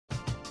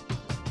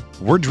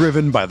We're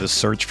driven by the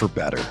search for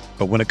better.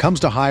 But when it comes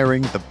to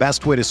hiring, the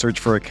best way to search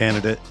for a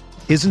candidate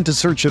isn't to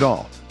search at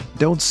all.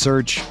 Don't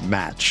search,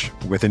 match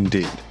with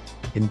Indeed.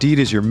 Indeed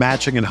is your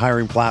matching and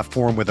hiring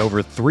platform with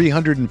over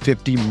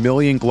 350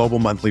 million global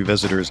monthly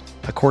visitors,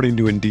 according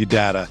to Indeed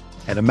data,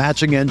 and a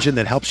matching engine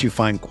that helps you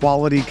find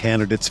quality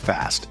candidates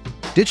fast.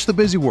 Ditch the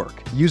busy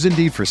work. Use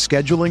Indeed for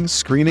scheduling,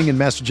 screening, and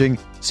messaging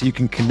so you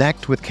can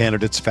connect with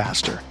candidates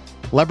faster.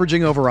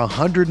 Leveraging over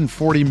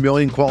 140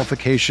 million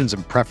qualifications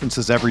and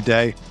preferences every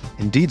day,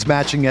 Indeed's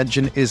matching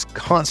engine is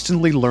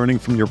constantly learning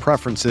from your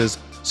preferences,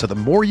 so the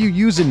more you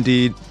use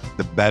Indeed,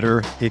 the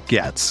better it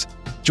gets.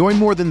 Join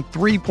more than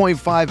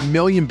 3.5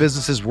 million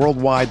businesses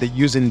worldwide that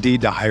use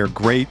Indeed to hire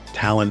great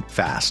talent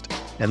fast.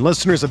 And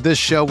listeners of this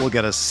show will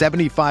get a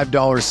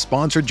 $75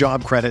 sponsored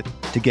job credit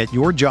to get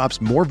your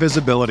jobs more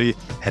visibility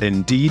at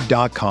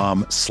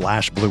Indeed.com/Blue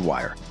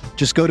Wire.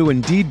 Just go to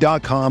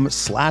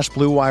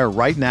Indeed.com/Blue Wire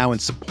right now and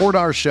support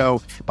our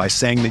show by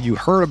saying that you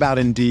heard about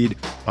Indeed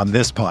on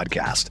this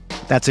podcast.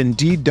 That's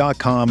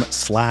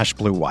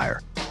Indeed.com/Blue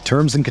Wire.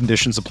 Terms and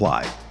conditions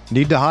apply.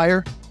 Need to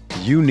hire?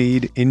 You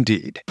need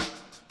Indeed.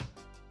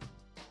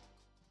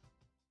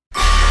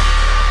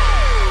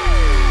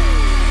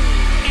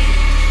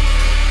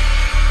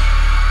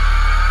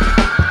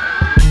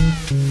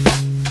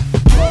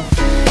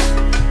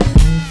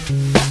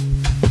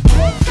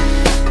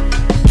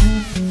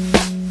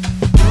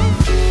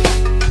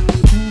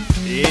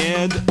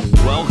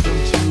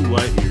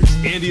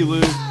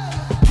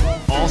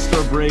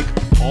 All-Star break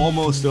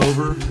almost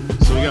over,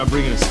 so we got to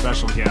bring in a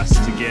special guest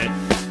to get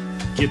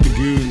the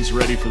goons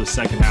ready for the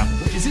second half.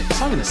 It's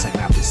not even the second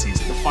half of the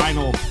season. The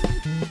final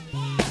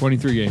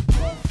 23 game.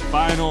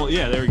 Final,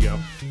 yeah, there we go.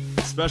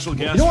 Special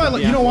guest. You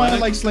know why I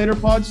like Slater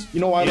pods?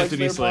 You know why I like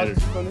Slater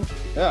pods?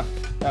 Yeah,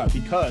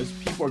 because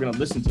people are gonna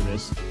listen to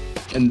this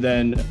and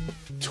then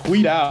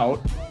tweet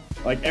out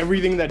like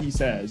everything that he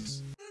says.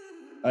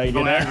 Like,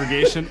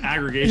 aggregation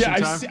yeah,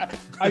 time.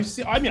 I've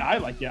seen. I mean, I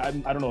like it. I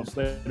don't know if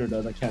Slater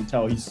does. I can't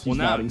tell. He's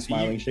nodding,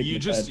 smiling, shaking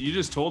his head. You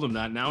just told him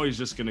that. Now he's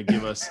just going to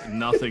give us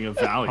nothing of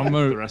value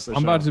for the rest of the show.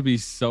 I'm about to be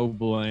so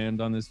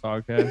bland on this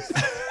podcast.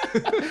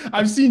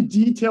 I've seen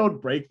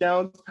detailed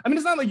breakdowns. I mean,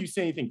 it's not like you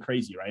say anything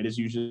crazy, right? It's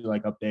usually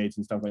like updates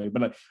and stuff like that.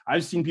 But like,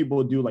 I've seen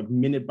people do like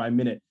minute by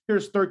minute.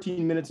 Here's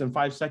 13 minutes and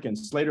 5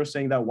 seconds. Slater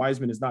saying that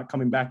Wiseman is not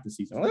coming back this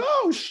season. I'm like,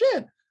 oh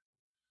shit.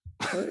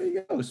 There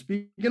you go.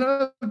 Speaking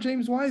of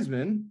James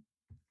Wiseman,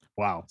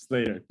 wow,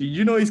 Slater. Did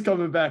you know he's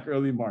coming back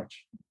early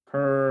March?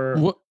 I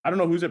don't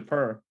know who's it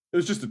per. It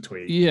was just a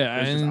tweet.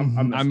 Yeah,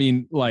 and I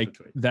mean, like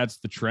that's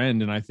the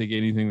trend, and I think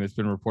anything that's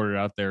been reported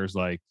out there is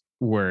like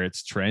where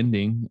it's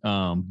trending.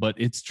 But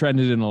it's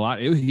trended in a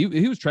lot.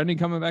 He was trending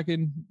coming back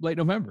in late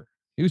November.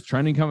 He was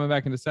trending coming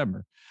back in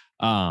December.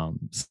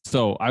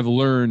 So I've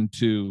learned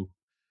to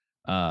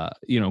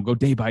go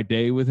day by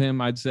day with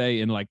him, I'd say,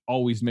 and like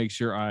always make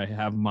sure I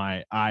have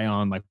my eye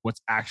on like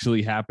what's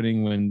actually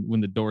happening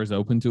when the doors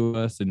open to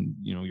us and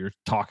you're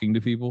talking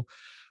to people.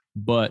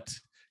 But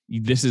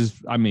this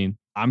is, I mean,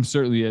 I'm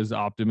certainly as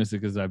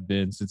optimistic as I've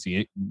been since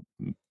he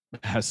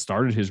has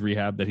started his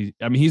rehab that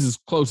he's as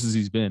close as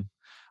he's been.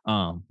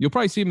 You'll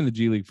probably see him in the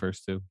G League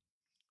first too.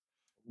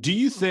 Do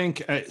you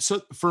think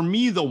so? For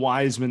me, the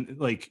Wiseman,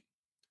 like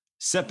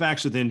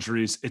setbacks with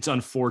injuries, it's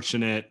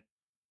unfortunate.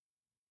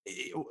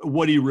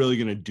 What are you really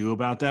going to do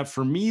about that?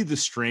 For me, the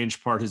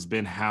strange part has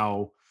been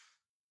how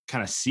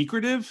kind of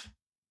secretive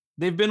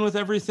they've been with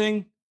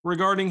everything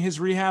regarding his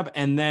rehab,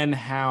 and then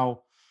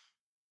how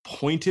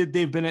pointed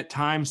they've been at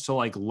times to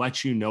like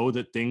let you know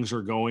that things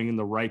are going in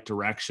the right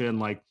direction.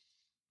 Like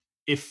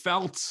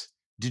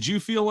did you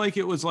feel like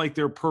it was like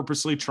they're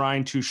purposely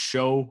trying to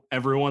show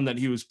everyone that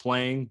he was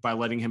playing by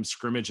letting him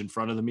scrimmage in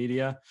front of the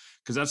media?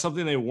 Because that's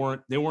something they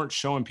weren't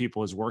showing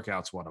people his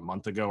workouts, a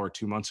month ago or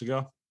 2 months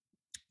ago?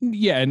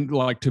 Yeah, and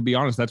like to be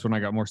honest, that's when I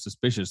got more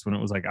suspicious, when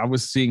it was like I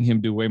was seeing him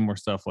do way more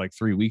stuff like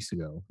 3 weeks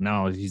ago.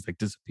 Now he's like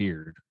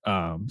disappeared.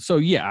 So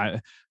yeah,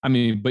 I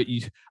mean, but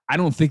I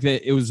don't think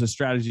that it was a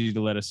strategy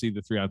to let us see the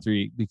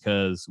 3-on-3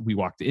 because we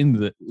walked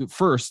into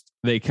first.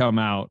 They come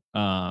out,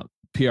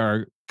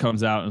 PR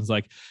comes out and is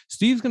like,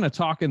 Steve's gonna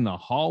talk in the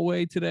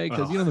hallway today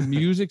because the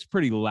music's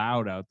pretty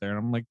loud out there. And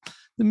I'm like,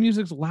 the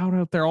music's loud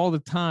out there all the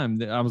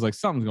time. I was like,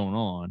 something's going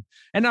on.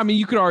 And I mean,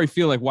 you could already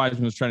feel like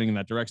Wiseman was trending in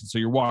that direction. So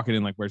you're walking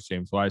in like, where's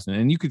James Wiseman?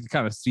 And you could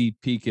kind of see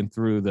peeking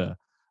through the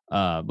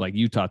like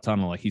Utah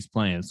tunnel, like he's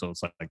playing. So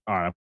it's like, all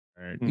right.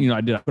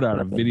 I put out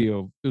a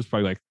video. It was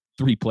probably like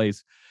 3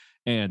 plays.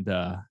 And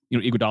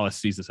Iguodala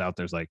sees this out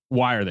there. It's like,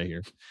 why are they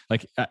here?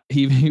 Like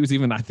he was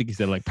even, I think he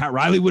said like Pat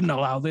Riley wouldn't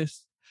allow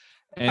this.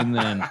 And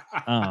then,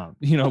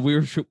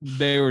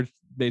 they were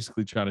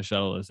basically trying to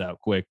shuttle us out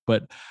quick.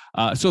 But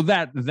so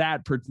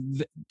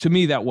to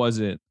me, that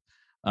wasn't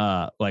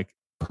like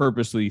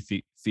purposely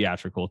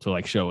theatrical to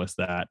like show us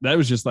that. That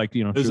was just like,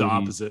 it was the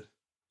opposite.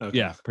 Okay.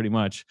 Yeah, pretty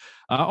much.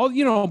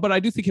 But I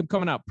do think him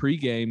coming out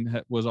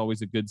pregame was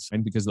always a good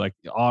sign because, like,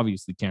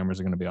 obviously cameras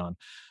are going to be on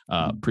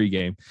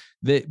pregame.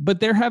 But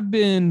there have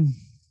been,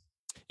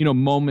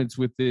 moments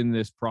within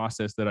this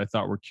process that I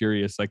thought were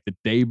curious, like the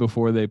day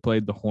before they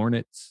played the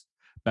Hornets.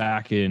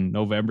 back in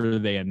November,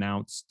 they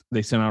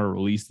sent out a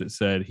release that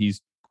said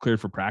he's cleared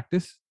for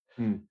practice.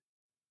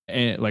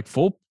 And like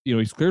full,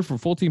 he's cleared for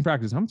full team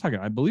practice. I'm talking,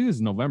 I believe it's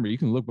November. You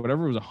can look,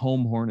 whatever, it was a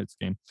home Hornets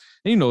game.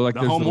 And like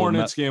the home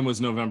Hornets game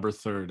was November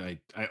 3rd.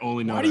 I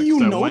only know. Why do you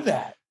know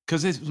that?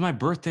 Because it was my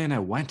birthday and I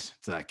went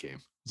to that game.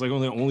 It's like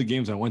one of the only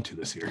games I went to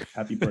this year.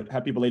 Happy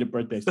belated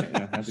birthday, Stan.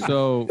 Yeah,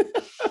 so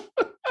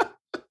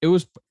it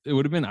would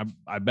have been,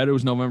 I bet it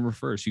was November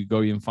 1st. You go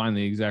and find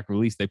the exact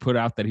release. They put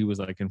out that he was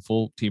like in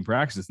full team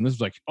practice. And this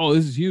was like, oh,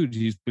 this is huge.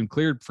 He's been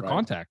cleared for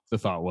contact, the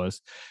thought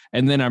was.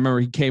 And then I remember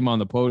he came on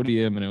the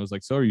podium and it was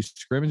like, so are you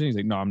scrimmaging? He's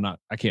like, no, I'm not.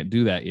 I can't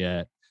do that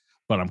yet,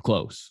 but I'm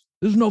close.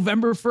 This is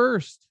November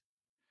 1st.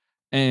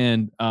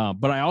 And,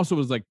 but I also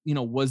was like,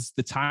 was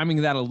the timing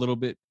of that a little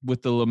bit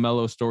with the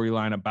LaMelo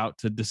storyline about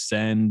to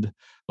descend?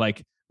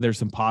 Like there's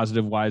some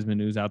positive Wiseman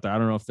news out there. I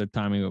don't know if the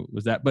timing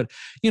was that, but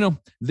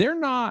they're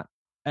not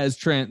as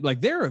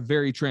they're a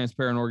very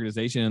transparent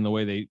organization in the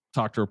way they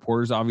talk to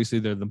reporters. Obviously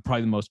they're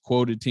probably the most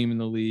quoted team in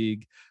the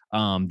league.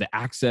 The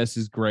access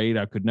is great.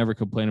 I could never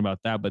complain about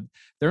that, but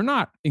they're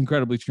not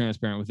incredibly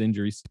transparent with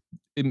injuries.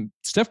 And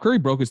Steph Curry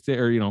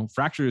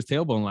fractured his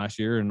tailbone last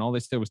year, and all they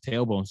said was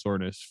tailbone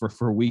soreness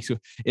for weeks. So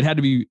it had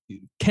to be.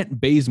 Kent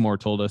Bazemore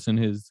told us in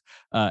his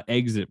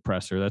exit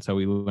presser. That's how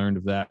we learned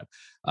of that.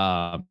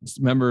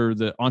 Remember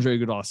the Andre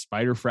Iguodala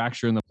spider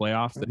fracture in the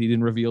playoffs that he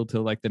didn't reveal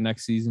till like the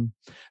next season.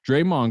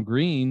 Draymond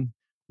Green,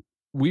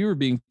 we were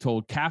being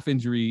told calf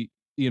injury.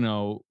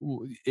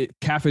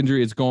 Calf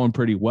injury is going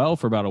pretty well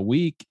for about a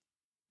week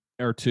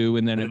or two,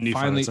 and then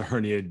it's a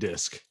herniated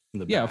disc.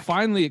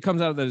 Finally it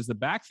comes out that it's the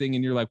back thing,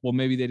 and you're like, well,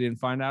 maybe they didn't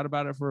find out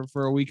about it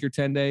for a week or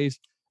 10 days,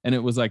 and it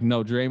was like,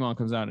 no. Draymond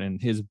comes out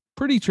and his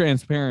pretty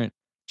transparent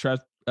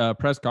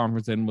press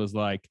conference and was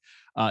like,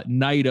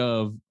 night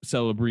of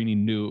Celebrini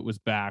knew it was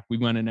back. We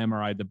went and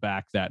MRI'd the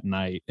back that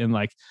night, and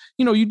like,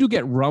 you do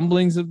get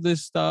rumblings of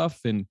this stuff,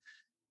 and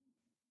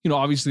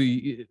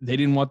obviously they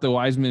didn't want the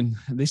Wiseman.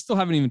 They still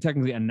haven't even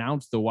technically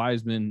announced the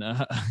Wiseman,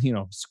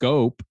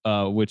 scope,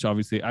 which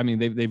obviously, I mean,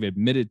 they've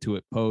admitted to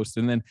it post.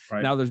 And then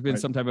now there's been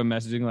some type of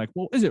messaging like,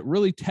 well, is it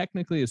really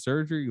technically a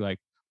surgery? Like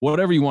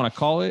whatever you want to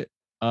call it.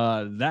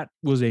 That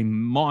was a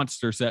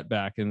monster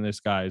setback in this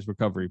guy's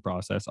recovery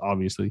process,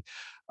 obviously.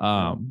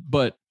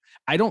 But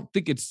I don't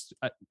think it's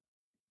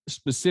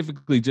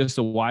specifically just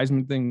a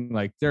Wiseman thing.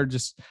 Like I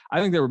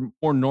think they were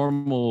more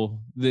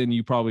normal than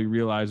you probably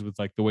realize with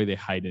like the way they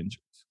hide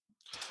injuries.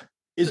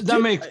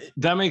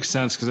 That makes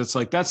sense, because it's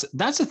like that's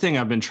the thing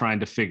I've been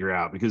trying to figure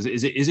out, because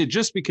is it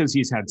just because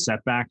he's had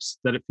setbacks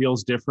that it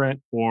feels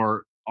different,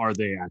 or are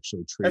they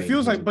actually treating? It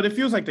feels like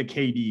the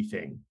KD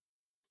thing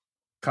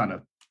kind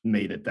of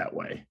made it that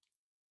way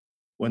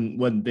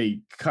when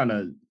they kind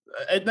of,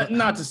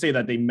 not to say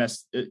that they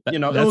messed.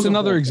 That's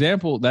another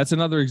example. That's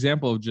another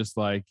example of just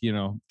like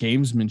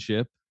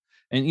gamesmanship.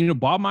 And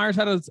Bob Myers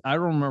had I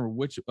don't remember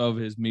which of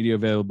his media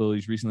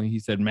availabilities recently. He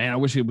said, "Man, I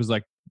wish it was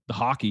like the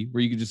hockey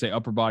where you could just say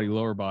upper body,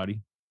 lower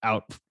body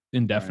out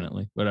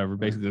indefinitely, whatever."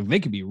 Basically,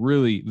 they could be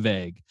really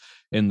vague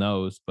in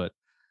those, but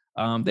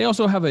they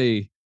also have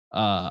a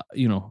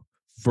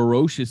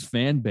ferocious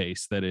fan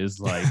base that is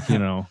like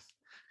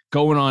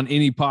going on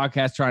any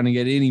podcast trying to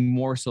get any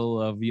morsel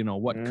of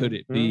what could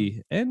it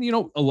be, and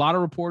a lot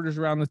of reporters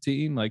around the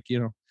team, like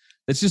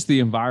it's just the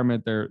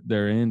environment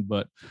they're in,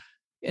 but.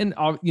 And,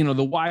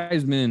 the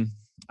Wiseman,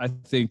 I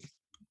think,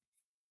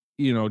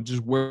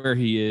 just where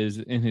he is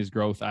in his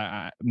growth,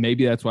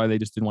 maybe that's why they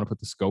just didn't want to put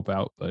the scope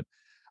out. But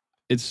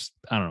I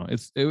don't know.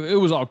 It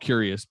was all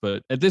curious.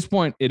 But at this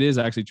point, it is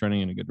actually trending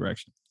in a good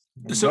direction.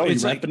 So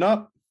it's ramping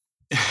up.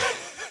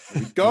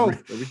 There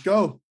we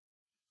go.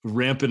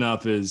 Ramping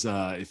up is,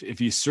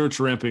 if you search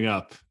ramping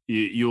up,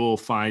 you will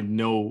find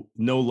no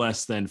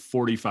less than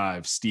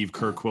 45 Steve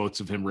Kerr quotes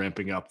of him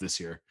ramping up this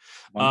year.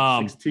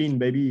 16,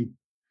 baby.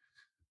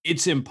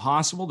 It's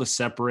impossible to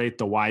separate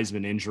the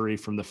Wiseman injury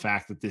from the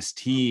fact that this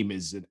team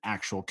is an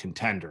actual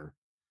contender.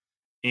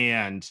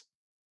 And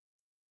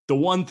the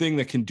one thing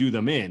that can do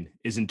them in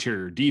is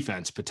interior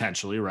defense,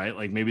 potentially, right?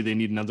 Like maybe they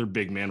need another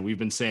big man. We've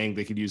been saying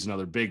they could use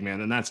another big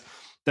man. And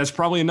that's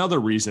probably another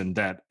reason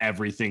that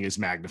everything is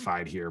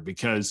magnified here,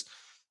 because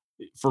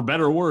for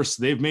better or worse,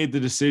 they've made the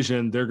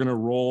decision they're going to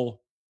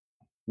roll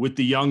with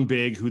the young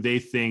big who they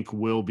think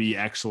will be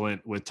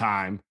excellent with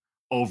time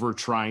over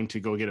trying to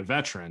go get a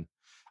veteran.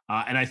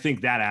 And I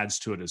think that adds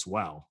to it as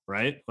well,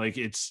 right? Like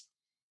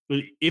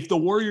if the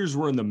Warriors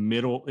were in the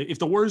middle, if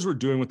the Warriors were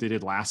doing what they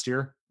did last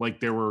year, like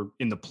they were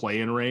in the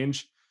play-in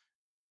range,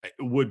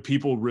 would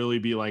people really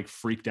be like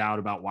freaked out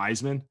about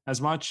Wiseman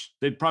as much?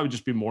 They'd probably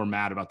just be more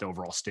mad about the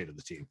overall state of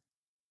the team.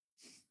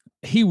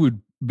 He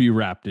would be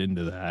wrapped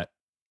into that,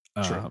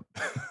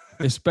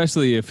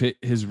 especially if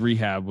his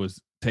rehab was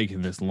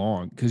taking this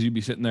long, because you'd be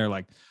sitting there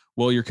like,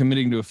 well, you're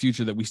committing to a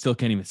future that we still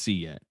can't even see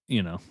yet.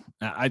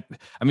 I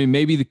mean,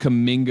 maybe the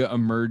Kuminga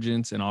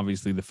emergence and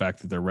obviously the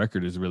fact that their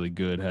record is really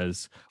good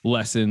has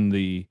lessened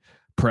the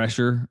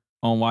pressure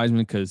on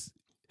Wiseman, because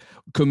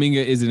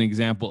Kuminga is an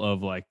example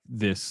of like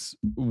this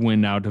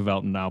win now,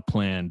 develop now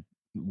plan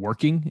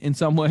working in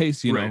some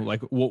ways, you know,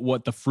 like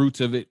what the fruits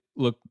of it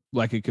look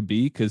like it could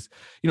be. Cause,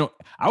 you know,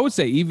 I would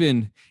say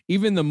even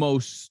the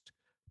most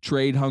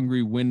trade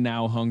hungry, win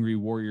now hungry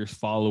Warriors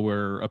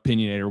follower,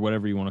 opinionator,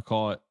 whatever you want to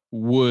call it,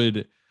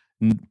 would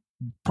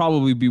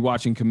probably be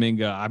watching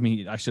Kuminga. I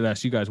mean, I should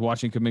ask you guys,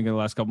 watching Kuminga the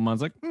last couple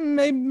months, like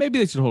maybe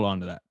they should hold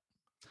on to that.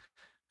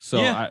 So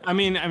yeah,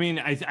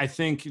 I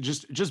think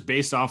just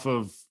based off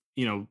of,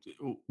 you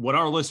know, what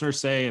our listeners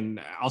say, and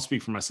I'll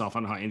speak for myself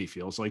on how Andy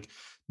feels. Like,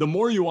 the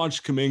more you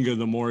watch Kuminga,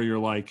 the more you're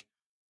like,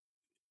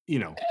 you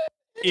know,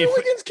 if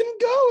Wiggins can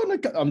go,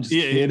 and I'm just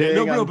kidding.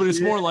 No, but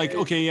it's more like,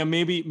 okay, yeah,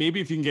 maybe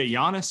if you can get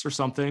Giannis or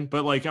something,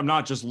 but like, I'm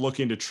not just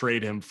looking to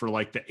trade him for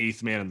like the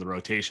 8th man in the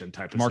rotation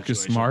type of Marcus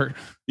situation. Smart.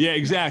 Yeah,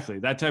 exactly.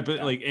 That type of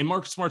like, and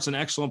Marcus Smart's an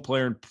excellent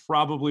player and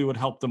probably would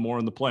help them more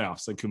in the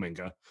playoffs than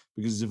Kuminga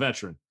because he's a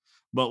veteran.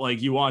 But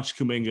like, you watch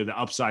Kuminga, the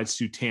upside's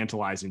too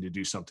tantalizing to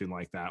do something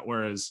like that.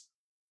 Whereas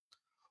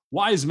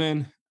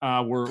Wiseman,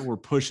 we're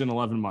pushing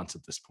 11 months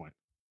at this point.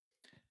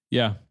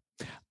 Yeah.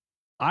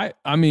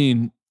 I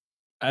mean,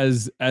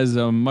 as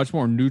a much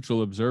more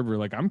neutral observer,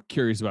 like, I'm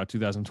curious about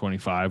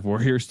 2025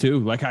 Warriors too.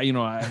 Like,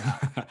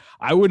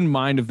 I wouldn't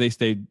mind if they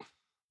stayed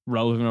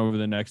relevant over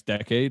the next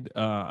decade,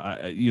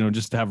 you know,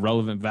 just to have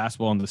relevant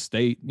basketball in the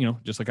state, you know,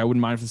 just like I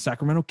wouldn't mind if the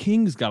Sacramento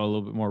Kings got a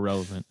little bit more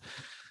relevant.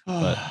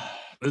 But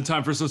the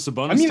time for some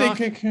Sabonis. I mean, talk?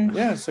 they can,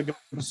 yeah, it's like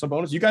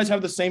Sabonis. You guys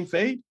have the same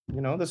fate,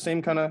 you know, the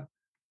same kind of,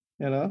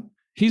 you know.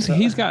 He's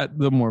got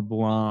the more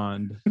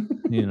blonde,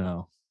 you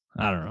know.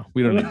 I don't know.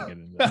 We don't need to get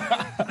into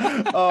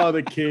that. Oh,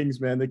 the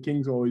Kings, man. The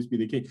Kings will always be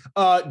the king.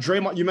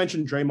 Draymond, you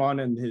mentioned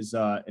Draymond and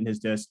his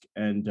disc,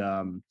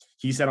 and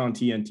he said on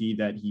TNT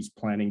that he's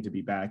planning to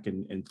be back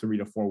in 3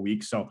 to 4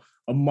 weeks. So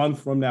a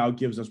month from now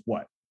gives us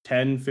what,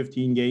 10,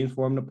 15 games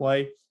for him to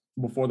play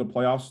before the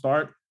playoffs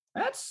start.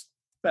 That's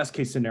best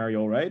case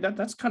scenario, right?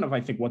 That's kind of,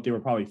 I think, what they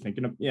were probably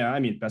thinking of. Yeah, I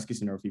mean, best case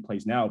scenario if he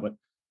plays now, but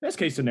best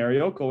case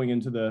scenario going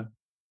into the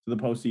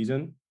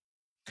postseason.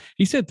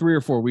 He said 3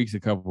 or 4 weeks a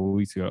couple of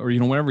weeks ago, or, you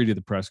know, whenever he did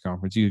the press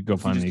conference, you could go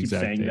find the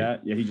exact date.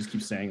 That? Yeah, he just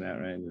keeps saying that,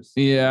 right?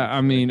 Yeah,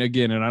 I mean,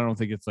 again, and I don't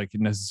think it's like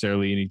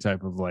necessarily any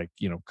type of like,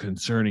 you know,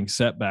 concerning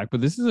setback, but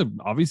this is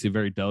obviously a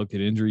very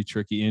delicate injury,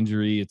 tricky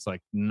injury. It's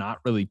like not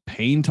really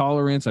pain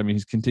tolerance. I mean,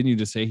 he's continued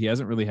to say he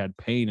hasn't really had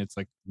pain. It's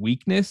like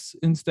weakness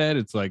instead.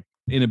 It's like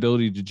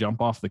inability to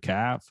jump off the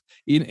calf.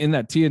 In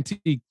that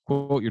TNT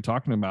quote you're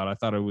talking about, I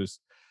thought it was,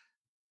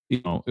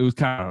 you know, it was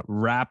kind of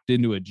wrapped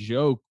into a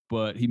joke,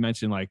 but he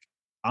mentioned like,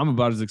 I'm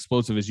about as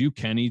explosive as you,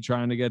 Kenny,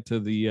 trying to get to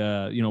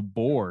the, you know,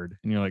 board.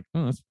 And you're like,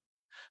 oh, that's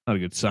not a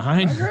good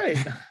sign. Not great.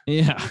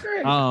 Yeah. Not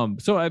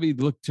great. So, I mean,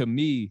 look, to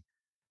me,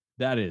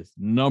 that is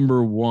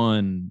number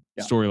one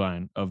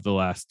storyline of the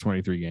last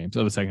 23 games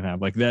of the second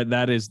half. Like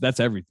that's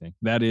everything.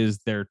 That is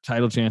their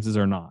title chances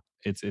or not.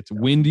 It's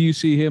when do you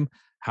see him?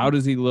 How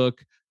does he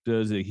look?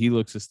 Does he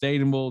look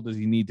sustainable? Does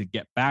he need to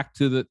get back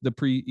to the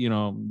pre, you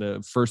know,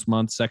 the first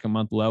month, second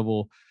month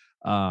level?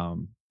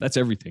 That's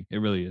everything. It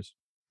really is.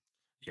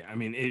 Yeah, I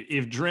mean,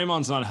 if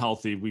Draymond's not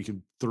healthy, we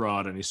can throw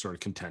out any sort of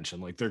contention.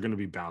 Like, they're going to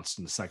be bounced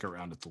in the second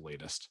round at the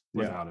latest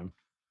without him.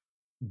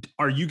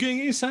 Are you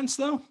getting any sense,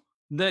 though,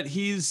 that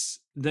he's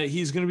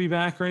going to be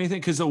back or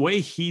anything? Because the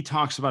way he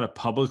talks about it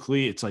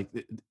publicly, it's like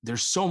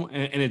there's so,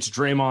 and it's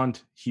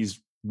Draymond.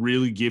 He's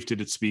really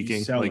gifted at speaking.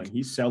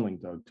 He's selling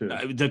though too.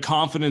 The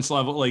confidence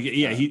level, like,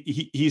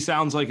 he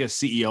sounds like a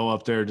CEO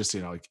up there, just,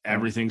 you know, like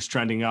everything's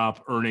trending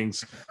up,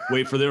 earnings,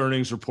 wait for the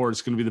earnings report,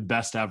 it's going to be the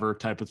best ever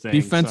type of thing.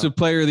 Defensive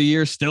player of the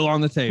year still on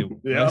the table.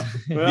 Yeah.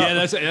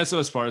 That's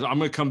as far as I'm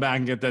going to come back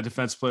and get that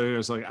defensive player.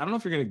 It's like, I don't know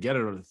if you're going to get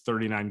it over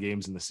 39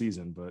 games in the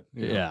season, but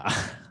you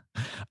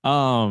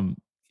know.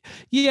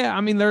 Yeah, I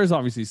mean, there's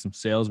obviously some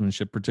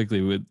salesmanship,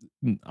 particularly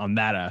on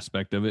that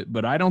aspect of it,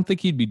 but I don't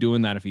think he'd be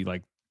doing that if he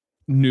like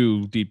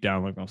knew deep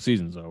down like, well,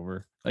 season's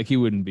over. Like, he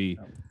wouldn't be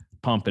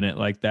pumping it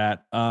like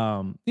that.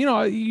 You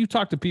know, you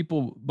talk to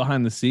people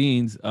behind the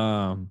scenes,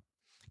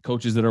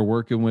 coaches that are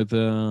working with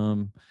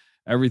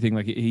everything,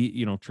 like he,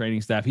 you know,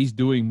 training staff. He's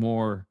doing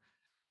more.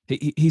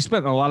 He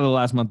spent a lot of the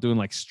last month doing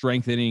like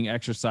strengthening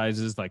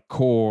exercises, like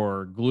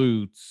core,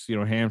 glutes, you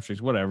know,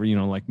 hamstrings, whatever, you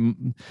know, like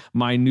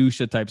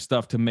minutia type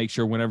stuff to make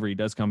sure whenever he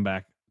does come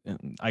back,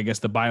 I guess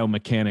the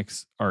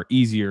biomechanics are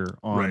easier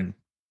on,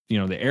 you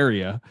know, the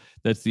area.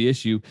 That's the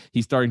issue.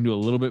 He's starting to do a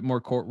little bit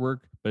more court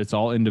work, but it's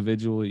all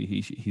individually.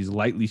 He's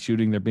lightly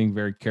shooting. They're being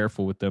very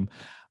careful with them.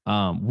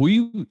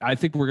 I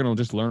think we're going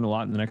to just learn a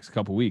lot in the next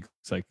couple of weeks.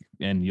 It's like,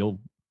 and you'll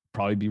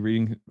probably be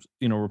reading,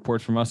 you know,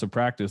 reports from us of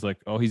practice, like,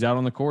 oh, he's out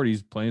on the court.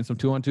 He's playing some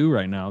 2-on-2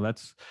 right now.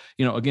 That's,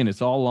 you know, again,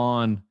 it's all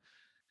on,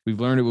 we've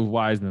learned it with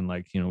Wiseman,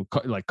 like, you know,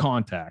 like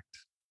contact.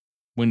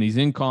 When he's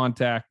in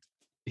contact,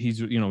 he's,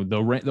 you know,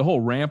 the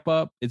whole ramp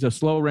up, it's a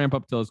slow ramp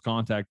up till his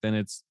contact. Then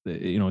it's,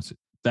 you know,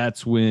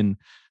 that's when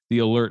the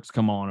alerts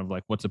come on of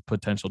like, what's a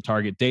potential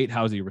target date?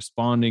 How's he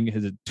responding?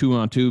 Is it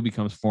 2-on-2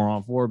 becomes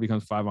 4-on-4,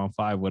 becomes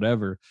 5-on-5,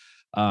 whatever.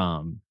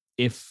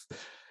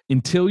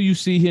 Until you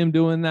see him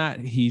doing that,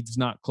 he's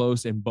not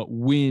close. But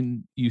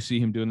when you see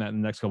him doing that in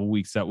the next couple of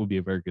weeks, that would be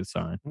a very good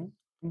sign.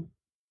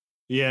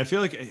 Yeah, I feel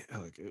like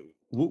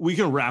we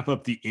can wrap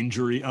up the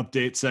injury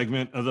update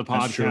segment of the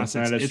podcast.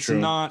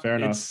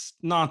 It's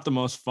not the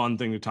most fun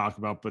thing to talk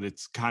about, but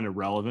it's kind of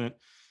relevant.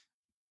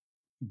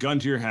 Gun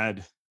to your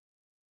head,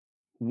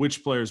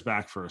 which player's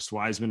back first,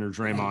 Wiseman or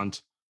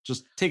Draymond?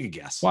 Just take a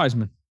guess.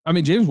 Wiseman. I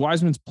mean, James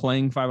Wiseman's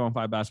playing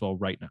 5-on-5 basketball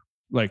right now.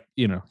 Like,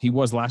 he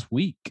was last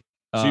week.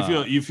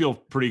 So you feel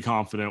pretty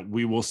confident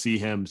we will see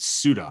him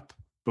suit up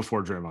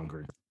before Draymond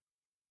Green?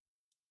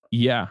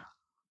 Yeah.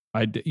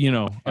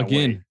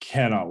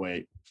 Cannot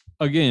wait.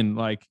 Again,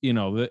 like,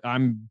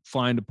 I'm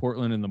flying to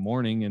Portland in the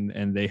morning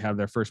and they have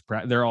their first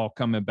practice. They're all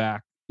coming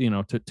back,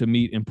 to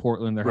meet in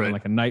Portland. They're having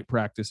like a night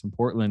practice in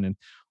Portland, and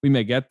we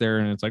may get there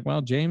and it's like,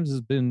 well, James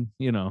has been,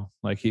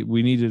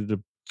 we needed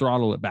to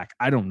throttle it back.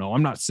 I don't know.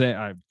 I'm not saying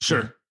I'm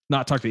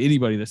not talk to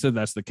anybody that said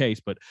that's the case,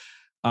 but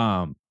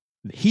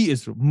he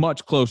is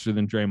much closer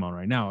than Draymond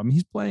right now. I mean,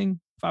 he's playing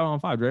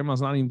 5-on-5.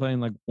 Draymond's not even playing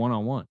like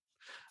 1-on-1.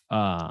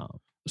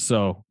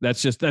 So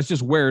that's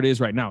just where it is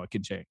right now. It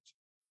can change.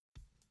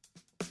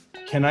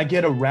 Can I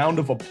get a round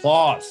of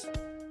applause?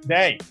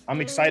 Today,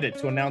 I'm excited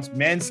to announce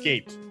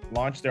Manscaped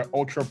launched their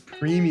Ultra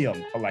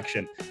Premium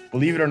collection.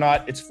 Believe it or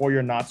not, it's for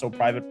your not so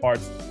private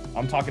parts.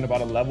 I'm talking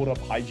about a leveled up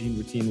hygiene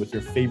routine with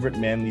your favorite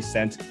manly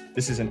scent.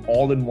 This is an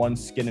all-in-one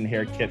skin and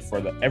hair kit for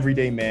the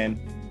everyday man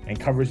and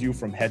covers you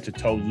from head to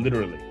toe,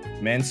 literally.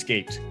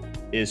 Manscaped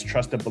is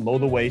trusted below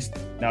the waist.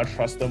 Now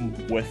trust them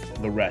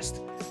with the rest.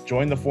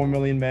 Join the 4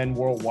 million men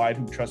worldwide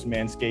who trust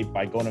Manscaped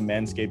by going to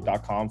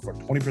manscaped.com for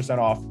 20%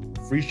 off,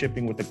 free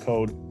shipping with the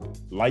code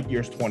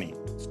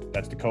LIGHTYEARS20.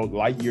 That's the code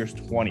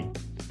LIGHTYEARS20.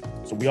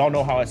 So we all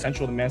know how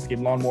essential the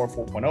Manscaped Lawnmower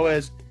 4.0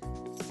 is.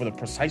 For the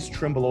precise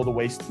trim below the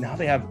waist, now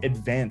they have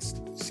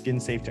advanced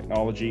skin-safe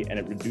technology and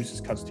it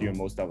reduces cuts to your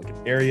most delicate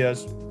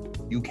areas.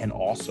 You can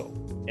also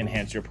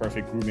enhance your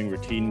perfect grooming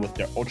routine with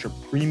their Ultra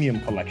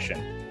Premium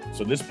collection.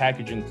 So this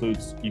package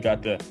includes, you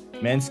got the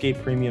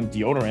Manscaped Premium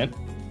deodorant.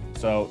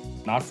 So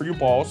not for your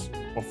balls,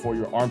 but for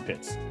your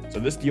armpits. So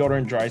this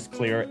deodorant dries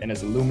clear and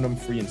is aluminum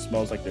free and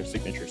smells like their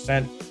signature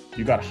scent.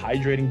 You got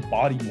hydrating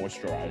body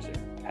moisturizer.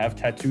 Have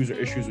tattoos or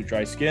issues with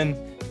dry skin?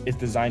 It's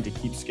designed to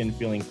keep skin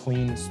feeling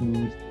clean,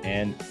 smooth,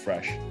 and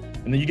fresh.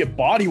 And then you get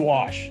body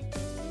wash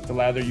to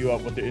lather you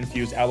up with the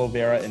infused aloe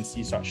vera and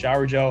sea salt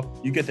shower gel.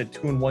 You get the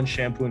 2-in-1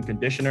 shampoo and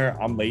conditioner.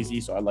 I'm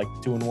lazy, so I like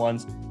the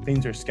 2-in-1s.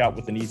 Cleans your scalp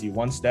with an easy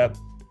one-step.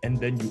 And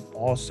then you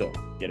also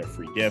get a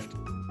free gift.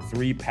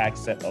 3-pack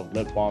set of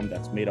lip balm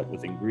that's made up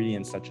with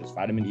ingredients such as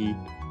vitamin E,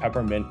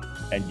 peppermint,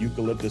 and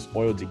eucalyptus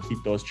oil to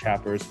keep those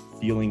chappers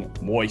feeling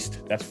moist.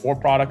 That's 4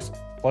 products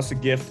plus a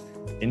gift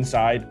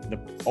inside the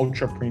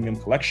Ultra Premium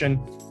collection.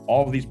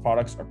 All of these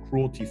products are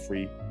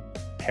cruelty-free,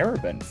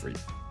 paraben-free,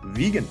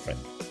 vegan-free,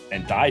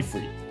 and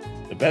dye-free.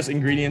 The best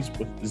ingredients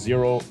with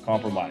zero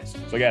compromise.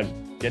 So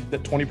again, get the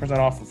 20%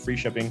 off for free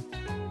shipping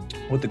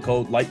with the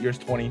code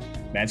LIGHTYEARS20,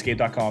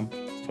 manscaped.com.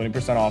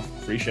 20% off,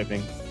 free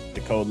shipping.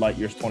 The code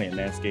LIGHTYEARS20 at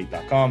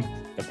manscaped.com.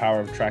 The power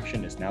of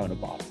attraction is now in a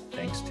bottle,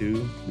 thanks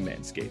to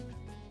Manscaped.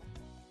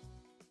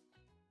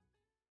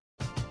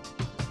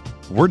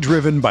 We're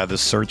driven by the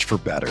search for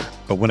better.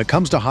 But when it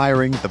comes to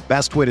hiring, the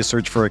best way to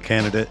search for a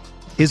candidate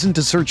isn't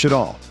to search at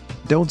all.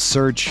 Don't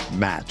search,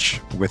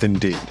 match with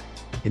Indeed.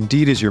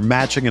 Indeed is your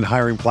matching and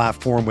hiring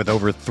platform with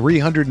over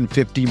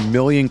 350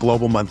 million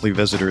global monthly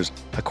visitors,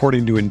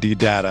 according to Indeed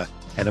data,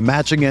 and a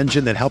matching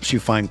engine that helps you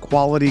find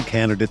quality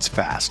candidates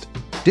fast.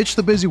 Ditch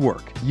the busy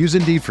work. Use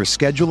Indeed for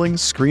scheduling,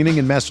 screening,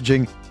 and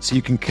messaging so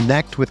you can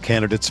connect with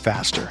candidates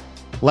faster.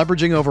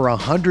 Leveraging over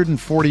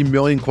 140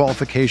 million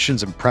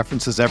qualifications and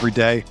preferences every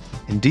day,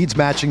 Indeed's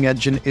matching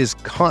engine is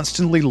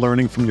constantly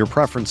learning from your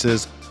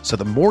preferences, so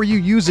the more you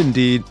use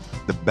Indeed,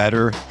 the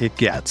better it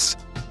gets.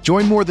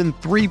 Join more than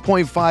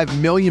 3.5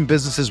 million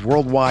businesses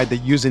worldwide that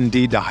use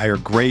Indeed to hire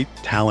great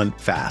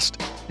talent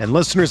fast. And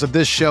listeners of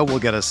this show will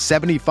get a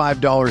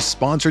 $75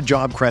 sponsored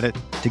job credit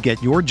to get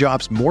your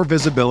jobs more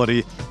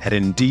visibility at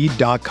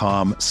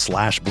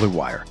Indeed.com/Blue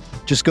Wire.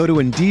 Just go to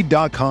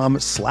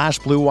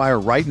Indeed.com/Blue Wire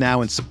right now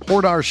and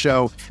support our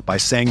show by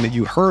saying that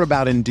you heard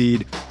about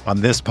Indeed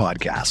on this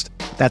podcast.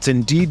 That's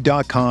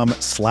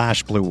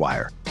Indeed.com/Blue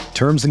Wire.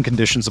 Terms and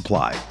conditions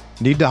apply.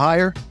 Need to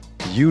hire?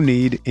 You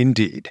need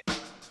Indeed.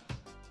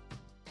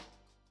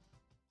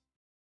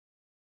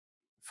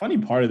 Funny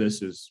part of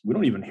this is we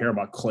don't even hear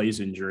about Klay's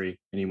injury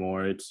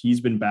anymore. He's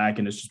been back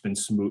and it's just been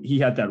smooth. He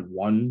had that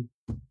one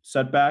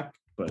setback,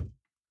 but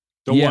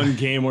one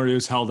game where he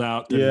was held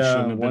out. That he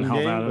shouldn't have been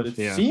held out of.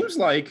 It seems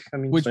like,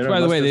 which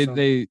by the way,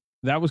 they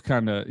that was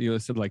kind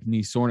of, said like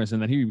knee soreness,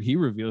 and then he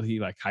revealed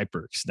he like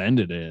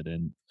hyperextended it,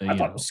 and I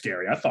thought it was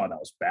scary. I thought that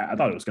was bad. I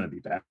thought it was going to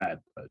be bad,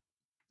 but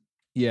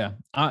yeah,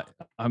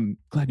 I'm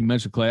glad you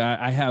mentioned Klay.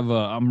 I have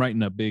I'm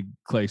writing a big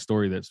Klay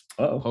story that's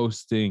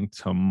posting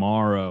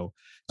tomorrow.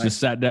 Just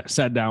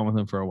sat down with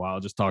him for a while,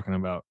 just talking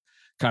about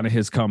kind of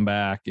his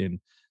comeback and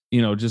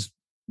just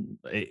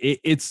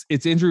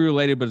it's injury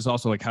related, but it's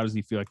also like, how does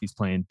he feel like he's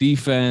playing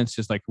defense?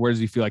 Just like, where does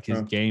he feel like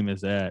his game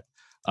is at?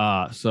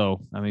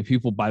 So I mean,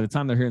 people by the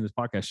time they're hearing this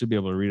podcast should be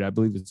able to read it. I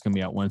believe it's going to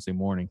be out Wednesday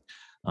morning.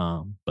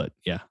 But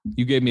yeah,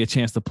 you gave me a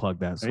chance to plug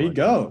that. So there you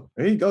go.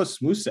 There you go.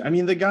 Smooth. I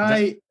mean, the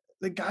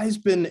guy's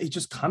been, he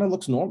just kind of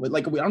looks normal.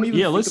 Like, I don't even.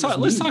 Yeah. Let's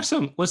talk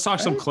some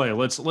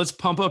Klay. Let's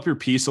pump up your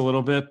piece a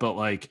little bit, but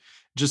like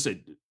just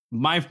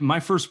my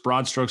first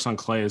broad strokes on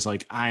Klay is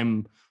like,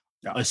 I'm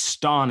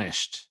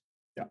astonished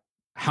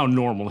how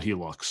normal he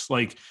looks.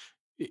 Like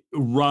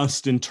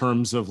rust in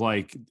terms of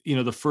like,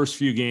 the first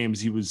few games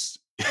he was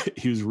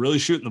really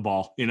shooting the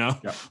ball,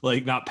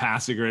 like not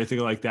passing or anything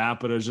like that.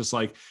 But it was just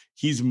like,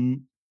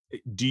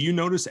 do you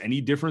notice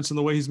any difference in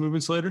the way he's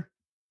moving, Slater?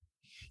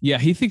 Yeah,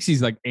 he thinks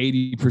he's like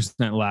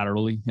 80%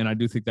 laterally, and I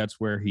do think that's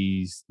where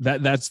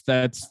that's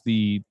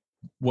the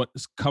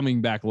what's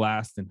coming back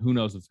last, and who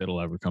knows if it'll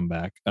ever come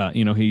back.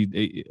 In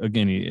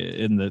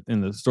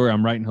the story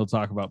I'm writing, he'll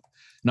talk about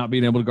not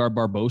being able to guard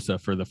Barbosa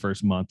for the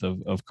first month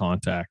of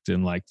contact,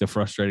 and like the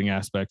frustrating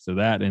aspects of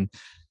that, and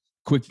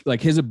quick,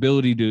 like his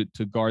ability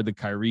to guard the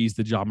Kyries,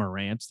 the Ja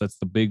Morants, that's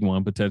the big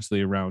one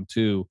potentially around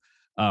 2.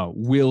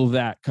 Will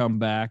that come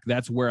back?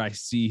 That's where I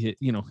see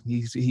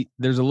it.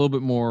 There's a little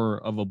bit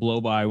more of a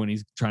blow by when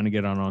he's trying to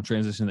get on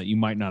transition that you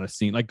might not have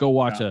seen. Like go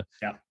watch a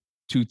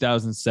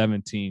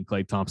 2017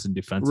 Klay Thompson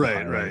defensive.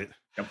 Right.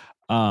 Yep.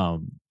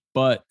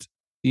 But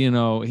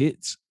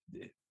it's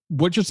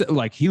what you're saying.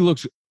 Like he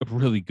looks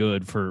really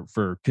good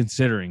for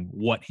considering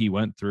what he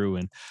went through,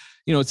 and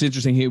it's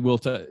interesting. He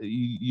will.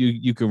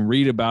 You can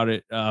read about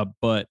it,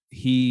 but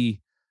he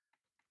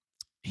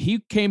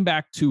came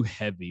back too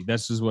heavy.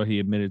 That's just what he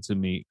admitted to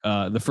me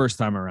the first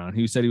time around.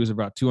 He said he was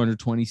about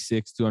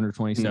 226,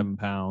 227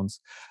 pounds.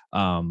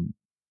 When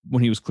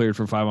he was cleared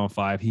for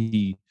 5-on-5,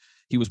 he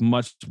was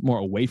much more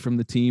away from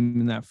the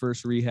team in that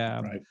first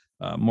rehab,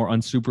 more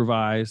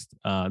unsupervised.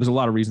 There's a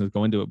lot of reasons to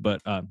go into it, but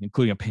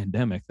including a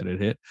pandemic that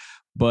it hit.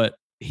 But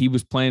he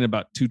was playing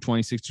about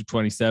 226,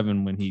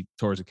 227 when he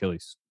tore his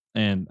Achilles.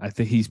 And I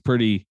think he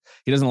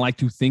doesn't like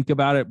to think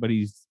about it, but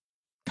he's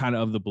kind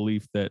of the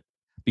belief that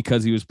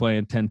because he was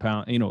playing 10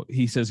 pounds,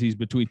 he says he's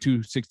between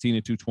 216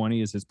 and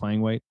 220 is his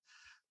playing weight.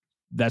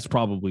 That's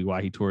probably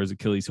why he tore his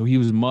Achilles. So he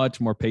was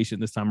much more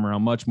patient this time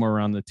around, much more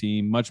around the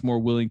team, much more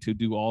willing to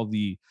do all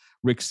the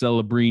Rick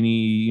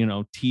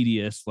Celebrini,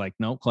 tedious, like,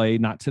 no, Klay,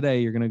 not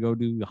today. You're going to go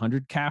do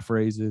 100 calf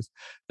raises,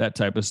 that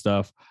type of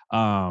stuff.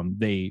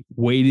 They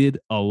waited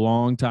a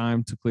long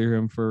time to clear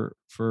him for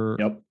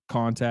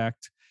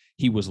contact.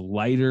 He was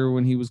lighter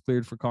when he was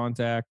cleared for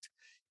contact.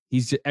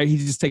 He's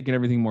just taking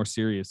everything more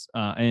serious.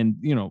 And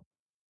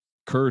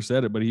Kerr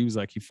said it, but he was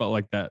like, he felt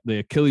like that the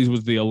Achilles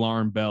was the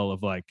alarm bell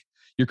of like,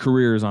 your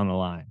career is on the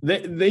line.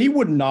 They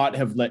would not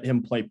have let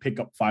him play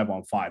pickup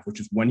 5-on-5,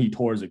 which is when he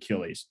tore his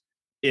Achilles,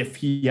 if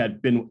he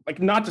had been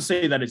like, not to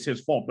say that it's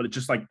his fault, but it's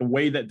just like the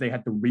way that they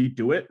had to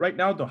redo it right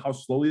now, how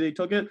slowly they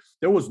took it.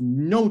 There was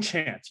no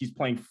chance he's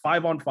playing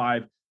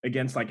 5-on-5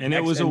 against like, and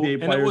it was away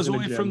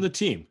from the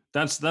team.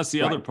 That's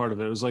the other part of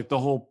it. It was like the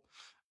whole,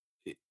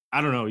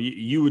 I don't know,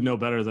 you would know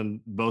better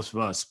than both of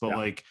us, but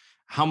like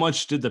how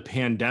much did the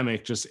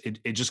pandemic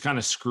it just kind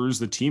of screws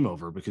the team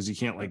over because you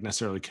can't like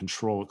necessarily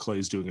control what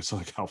Klay's doing in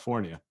Southern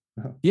California.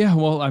 Yeah,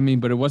 well, I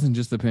mean, but it wasn't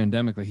just the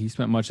pandemic. Like he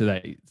spent much of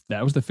that.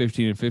 That was the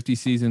 15-50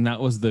 season.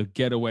 That was the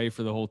getaway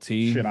for the whole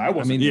team. Shit, I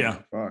wasn't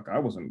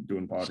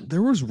doing parties.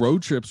 There was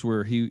road trips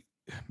where he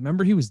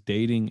was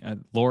dating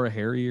Laura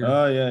Harrier.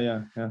 Oh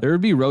yeah. There would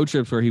be road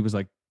trips where he was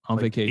like on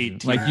vacation.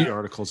 Like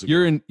articles.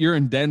 You're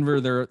in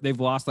Denver. They've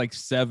lost like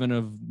 7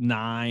 of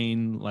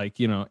 9.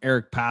 Like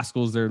Eric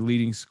Pascal's their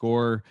leading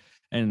scorer,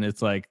 and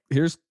it's like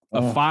here's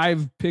a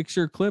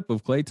 5-picture clip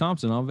of Klay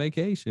Thompson on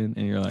vacation,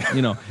 and you're like, I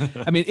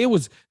mean,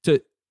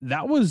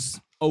 that was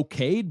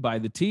okayed by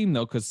the team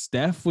though, because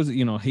Steph was,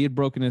 he had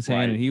broken his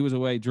hand and he was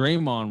away.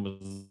 Draymond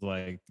was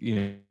like,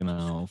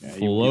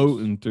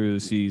 floating through the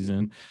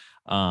season.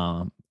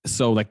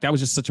 So like that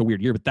was just such a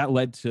weird year, but that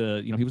led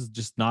to, he was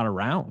just not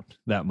around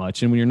that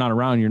much. And when you're not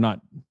around, you're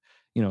not,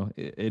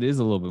 it is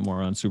a little bit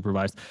more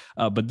unsupervised.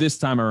 But this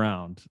time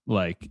around,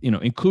 like,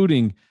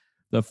 including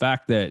the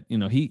fact that,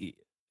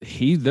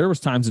 there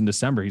was times in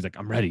December, he's like,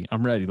 I'm ready.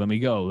 Let me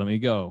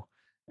go.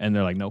 And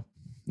they're like, nope.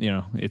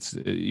 It's,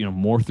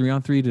 more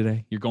 3-on-3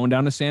 today. You're going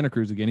down to Santa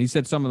Cruz again. He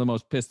said some of the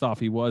most pissed off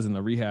he was in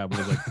the rehab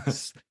was like,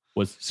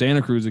 was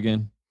Santa Cruz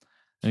again.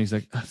 And he's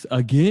like,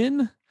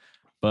 again?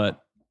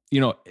 But,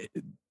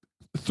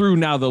 through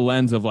now the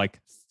lens of like,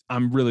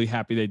 I'm really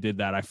happy they did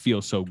that. I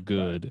feel so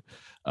good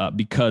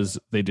because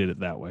they did it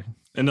that way.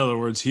 In other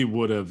words, he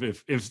would have,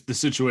 if the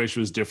situation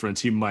was different,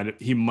 he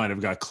might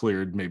have got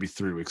cleared maybe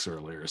 3 weeks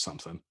earlier or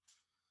something.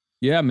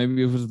 Yeah,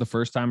 maybe it was the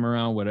first time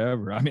around,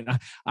 whatever. I mean,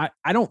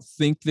 I don't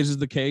think this is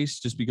the case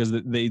just because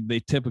they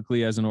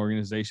typically as an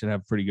organization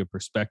have pretty good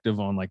perspective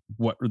on like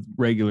what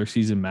regular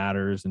season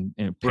matters and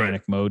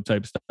panic mode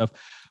type stuff.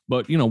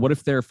 But, what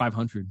if they're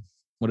 500?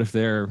 What if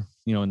they're,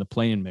 in the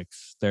play-in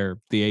mix? They're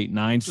the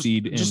 8-9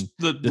 seed in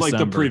December. Like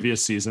the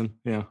previous season.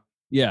 Yeah.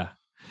 Yeah.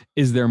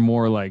 Is there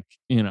more like,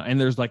 and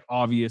there's like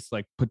obvious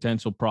like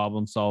potential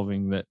problem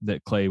solving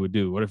that Klay would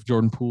do? What if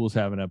Jordan Poole's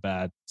having a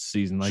bad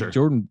season? Like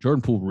Jordan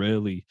Poole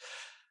really,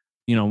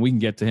 we can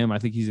get to him. I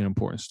think he's an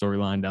important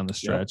storyline down the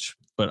stretch.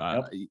 But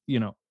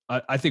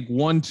I think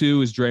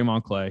 1-2 is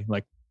Draymond, Klay.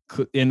 Like,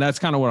 and that's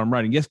kind of what I'm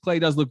writing. Yes, Klay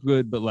does look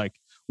good, but like,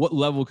 what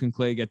level can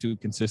Klay get to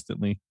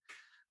consistently?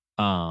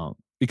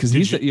 Because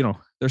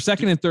they're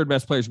second and third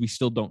best players we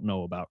still don't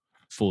know about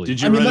fully.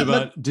 Did you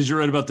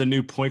read about the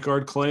new point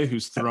guard Klay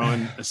who's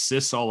throwing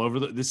assists all over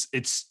this?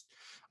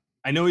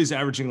 I know he's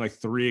averaging like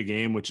 3 a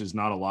game, which is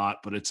not a lot,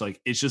 but it's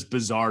just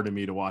bizarre to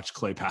me to watch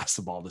Klay pass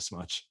the ball this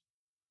much.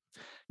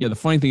 Yeah, the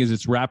funny thing is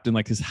it's wrapped in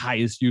like his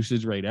highest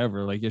usage rate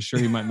ever. Like, yeah, sure,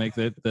 he might make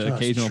the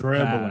occasional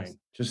dribbling, pass.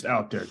 just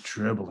out there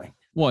dribbling.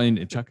 Well,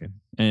 and chucking,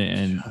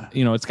 and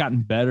it's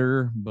gotten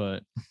better,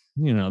 but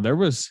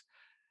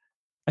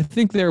I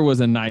think there was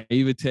a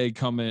naivete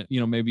coming,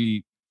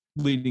 maybe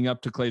leading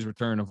up to Klay's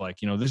return of like,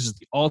 this is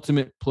the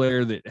ultimate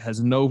player that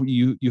has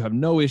you have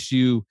no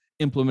issue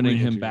implementing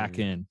him back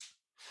in.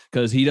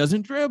 Because he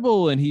doesn't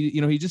dribble and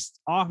he just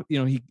off,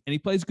 he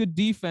plays good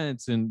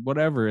defense and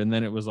whatever. And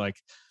then it was like,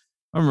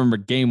 I remember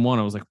game 1,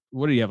 I was like,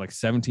 what do you have, like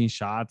 17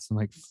 shots in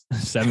like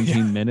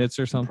 17 minutes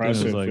or something?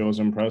 Impressive. It was feels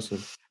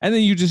impressive. And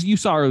then you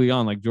saw early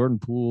on, like Jordan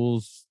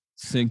Poole's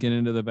sinking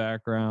into the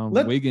background,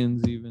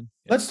 Wiggins even.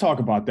 Yeah. Let's talk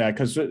about that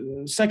because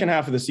second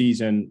half of the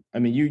season, I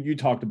mean, you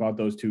talked about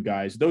those two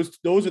guys. Those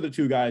are the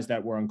two guys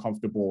that were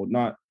uncomfortable,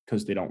 not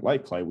because they don't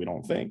like Klay, we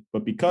don't think,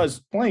 but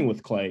because playing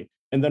with Klay.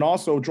 And then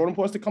also Jordan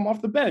Poole has to come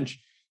off the bench.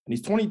 And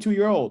he's 22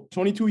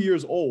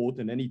 years old.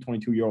 And any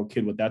 22-year-old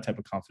kid with that type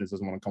of confidence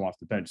doesn't want to come off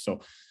the bench. So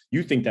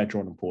you think that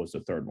Jordan Poole is the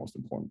third most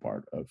important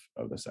part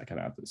of the second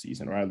half of the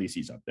season, or at least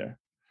he's up there.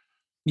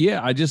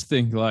 Yeah, I just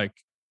think like,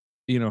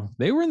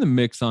 they were in the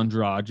mix on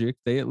Dragic.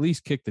 They at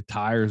least kicked the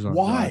tires on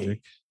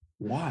Dragic.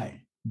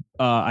 Why?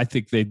 I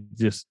think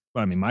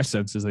my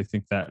sense is I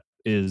think that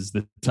is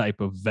the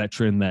type of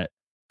veteran that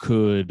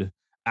could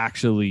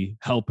actually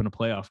help in a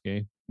playoff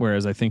game.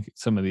 Whereas I think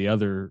some of the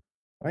other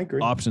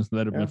options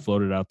that have been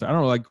floated out there, I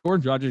don't know, like Goran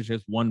Dragic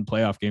has won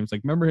playoff games.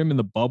 Like, remember him in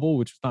the bubble,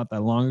 which was not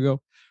that long ago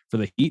for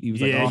the Heat? He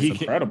was awesome.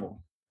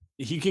 Incredible.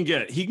 He can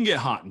get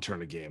hot and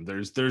turn a game.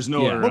 There's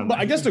no. But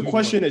I guess the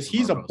question is,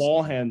 he's a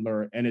ball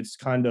handler, and it's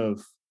kind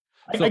of.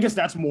 I guess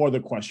that's more the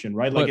question,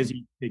 right? Like, is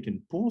he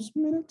taking Poole's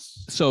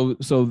minutes? So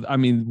I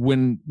mean,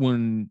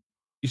 when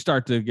you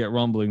start to get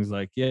rumblings,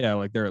 like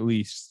they're at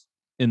least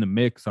in the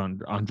mix on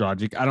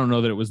Dragic. I don't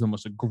know that it was the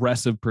most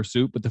aggressive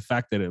pursuit, but the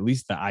fact that at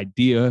least the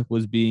idea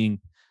was being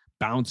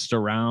bounced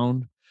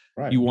around,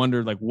 right. You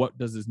wondered, like, what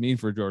does this mean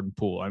for Jordan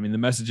Poole? I mean, the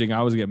messaging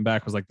I was getting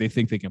back was like, they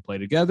think they can play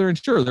together. And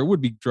sure, there would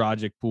be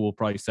Dragic, Poole,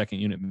 probably second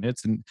unit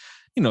minutes. And,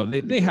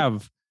 they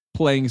have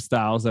playing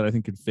styles that I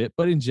think could fit.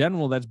 But in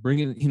general, that's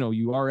bringing,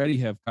 you already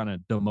have kind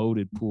of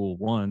demoted Poole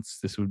once.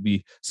 This would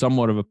be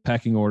somewhat of a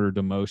pecking order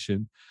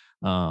demotion.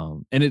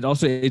 And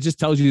it just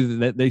tells you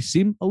that they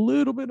seem a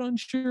little bit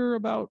unsure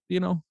about,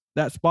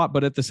 that spot.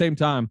 But at the same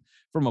time,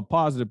 from a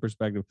positive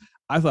perspective,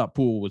 I thought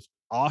Poole was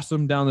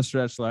awesome down the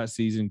stretch last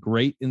season,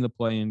 great in the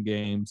play-in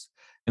games.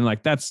 And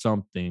like, that's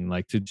something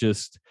like to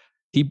just,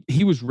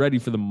 he was ready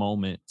for the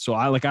moment. So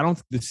I don't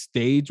think the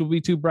stage will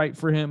be too bright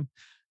for him,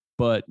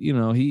 but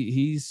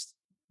he's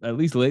at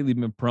least lately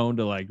been prone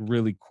to like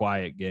really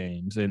quiet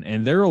games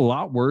and they're a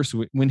lot worse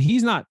when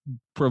he's not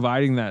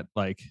providing that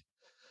like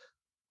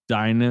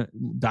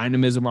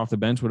dynamism off the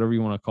bench, whatever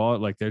you want to call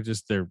it. Like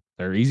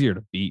they're easier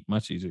to beat,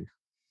 much easier.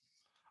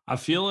 I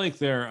feel like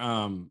they're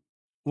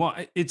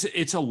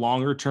it's a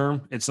longer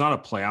term. It's not a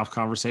playoff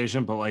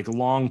conversation, but like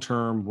long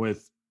term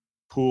with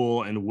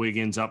Poole and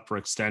Wiggins up for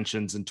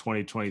extensions in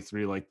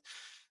 2023, like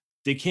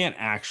they can't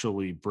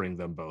actually bring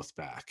them both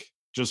back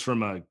just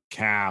from a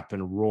cap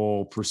and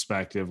role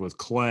perspective with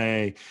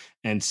Klay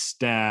and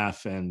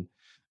Steph. And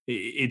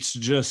it's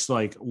just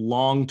like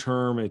long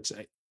term. It's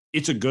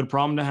a good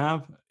problem to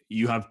have.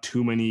 You have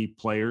too many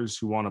players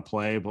who want to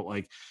play, but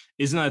like,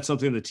 isn't that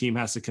something the team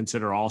has to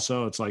consider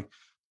also? It's like,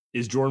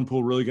 is Jordan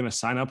Poole really going to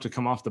sign up to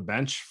come off the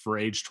bench for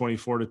age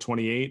 24 to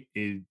 28?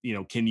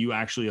 Can you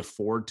actually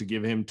afford to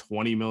give him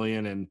 $20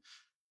 million and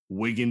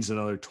Wiggins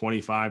another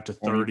 25 to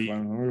 30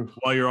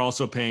 while you're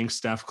also paying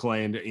Steph,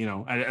 Klay, and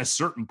at a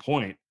certain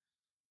point,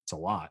 it's a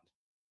lot.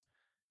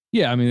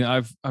 Yeah, I mean,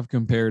 I've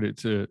compared it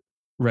to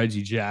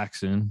Reggie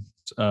Jackson,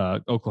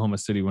 Oklahoma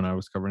City, when I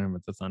was covering him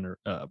at the Thunder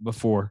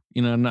before.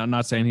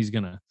 Not saying he's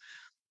gonna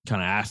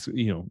kind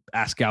of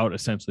ask out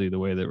essentially the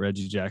way that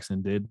Reggie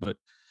Jackson did, but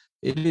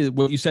it is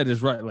what you said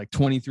is right. Like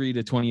 23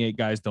 to 28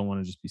 guys don't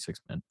want to just be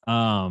six men.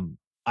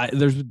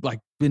 There's like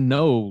been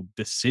no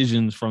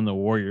decisions from the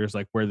Warriors,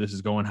 like where this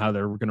is going, how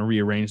they're going to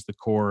rearrange the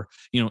core,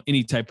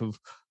 any type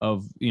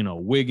of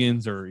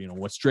Wiggins or,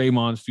 what's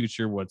Draymond's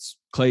future, what's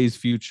Klay's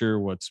future,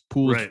 what's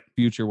Poole's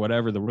future,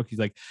 whatever the rookies,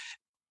 like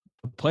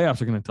the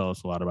playoffs are going to tell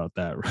us a lot about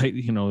that. Right.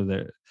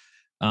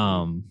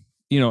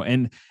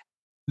 And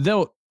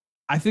they'll,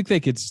 I think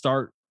they could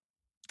start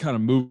kind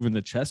of moving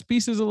the chess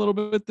pieces a little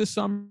bit this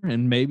summer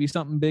and maybe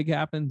something big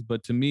happens.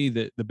 But to me,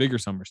 the bigger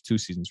summer is 2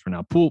 seasons for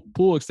now.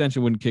 Poole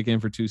extension wouldn't kick in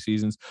for 2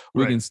 seasons.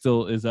 Wiggins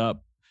still is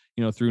up,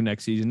 through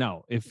next season.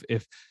 Now,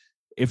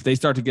 if they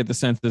start to get the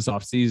sense this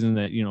offseason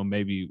that,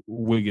 maybe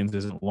Wiggins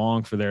isn't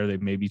long for there, they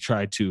maybe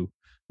try to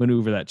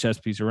maneuver that chess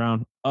piece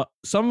around.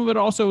 Some of it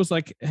also was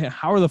like, hey,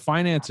 how are the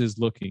finances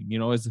looking? You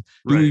know, do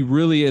we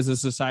really as a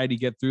society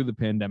get through the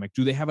pandemic?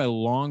 Do they have a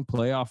long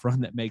playoff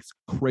run that makes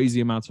crazy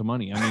amounts of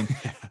money? I mean,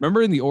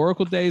 remember in the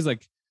Oracle days,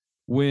 like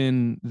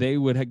when they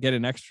would get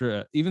an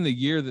extra, even the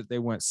year that they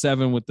went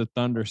 7 with the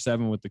Thunder,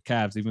 7 with the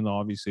Cavs, even though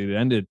obviously it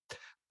ended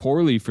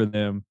poorly for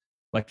them,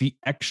 like the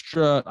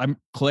extra,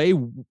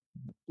 Klay,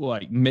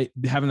 like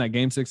having that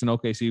game 6 in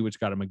OKC, which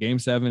got him a game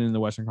 7 in the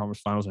Western Conference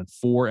Finals and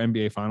 4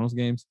 NBA Finals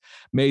games,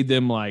 made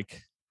them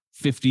like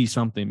 50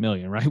 something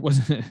million, right?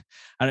 Wasn't it?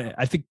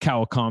 I think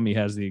Kawakami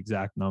has the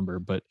exact number,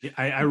 but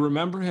I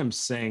remember him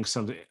saying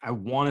something. I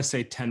want to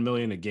say 10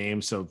 million a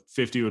game, so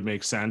 50 would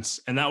make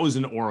sense, and that was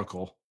an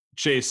Oracle.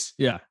 Chase,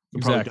 yeah,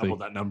 exactly, probably double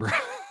that number.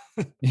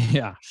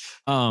 Yeah.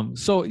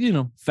 So, you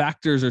know,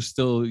 factors are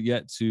still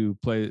yet to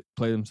play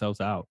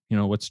themselves out. You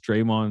know, what's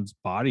Draymond's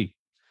body?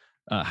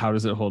 How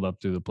does it hold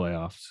up through the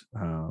playoffs?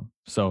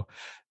 So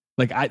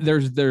like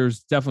there's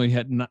definitely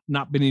had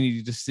not been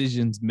any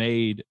decisions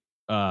made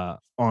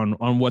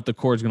on what the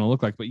core is going to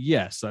look like, but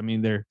yes, I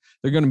mean, they're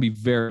going to be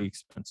very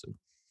expensive.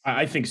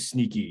 I think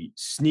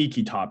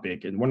sneaky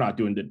topic, and we're not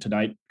doing it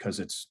tonight because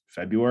it's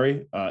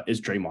February,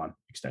 is Draymond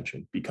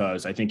extension,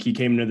 because I think he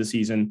came into the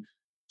season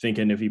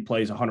thinking if he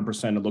plays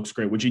 100%, it looks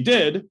great, which he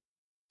did,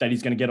 that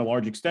he's going to get a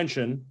large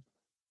extension.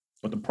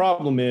 But the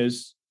problem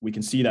is we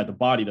can see that the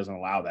body doesn't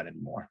allow that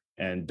anymore.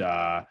 And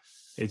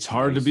it's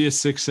hard to be a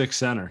 6'6"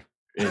 center.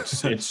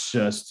 It's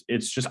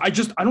just, I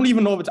don't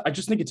even know if I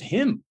just think it's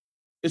him.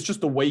 It's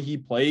just the way he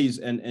plays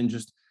and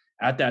just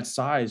at that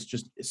size,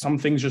 just some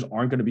things just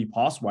aren't going to be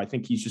possible. I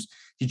think he's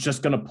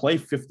just going to play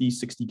 50,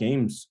 60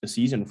 games a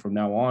season from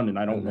now on. And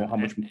I don't know how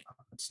much.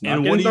 It's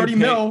not getting 30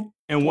 mil.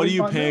 And what do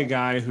you pay a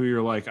guy who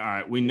you're like, all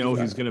right, we know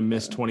he's going to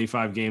miss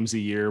 25 games a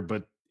year,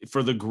 but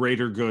for the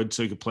greater good,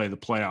 so he could play the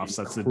playoffs,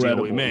 that's the deal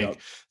we make. Yep.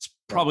 It's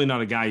probably not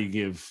a guy you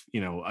give,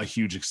 you know, a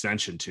huge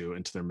extension to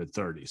into their mid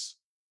 30s.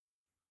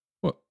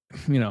 Well,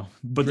 you know,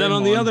 but then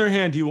on the other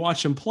hand, you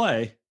watch him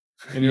play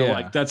and you're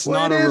like, that's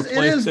not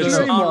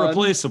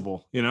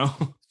replaceable, you know?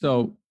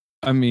 So,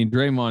 I mean,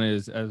 Draymond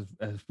is, as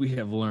we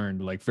have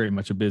learned, like very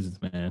much a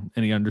businessman,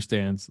 and he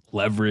understands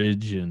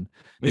leverage and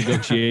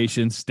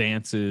negotiation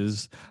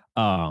stances.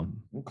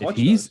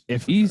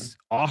 If he's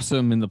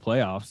awesome in the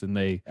playoffs and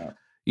they,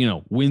 you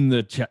know, win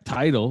the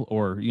title,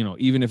 or, you know,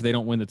 even if they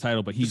don't win the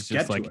title, but he's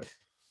just like,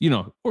 you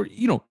know, or,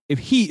 you know, if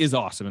he is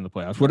awesome in the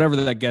playoffs, whatever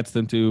that gets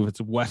them to, if it's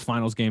a West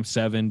Finals game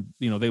 7,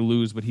 you know, they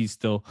lose, but he's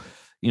still,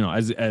 you know,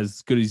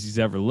 as good as he's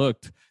ever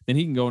looked, then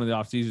he can go into the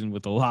offseason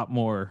with a lot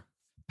more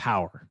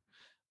power.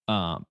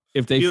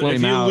 If he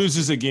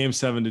loses a game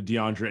 7 to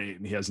DeAndre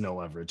Ayton, he has no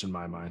leverage in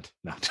my mind.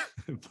 Not,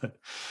 but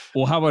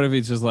well, how about if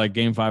it's just like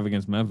game 5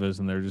 against Memphis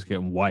and they're just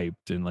getting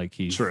wiped and like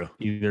he's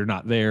either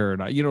not there or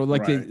not, you know,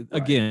 like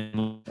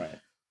again,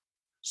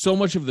 so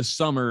much of the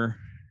summer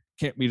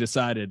can't be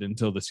decided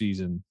until the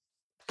season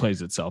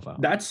plays itself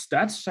out. That's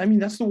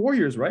the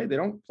Warriors, right? They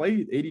don't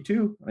play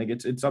 82. Like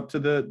it's up to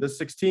the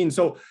 16.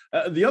 So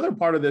the other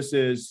part of this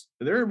is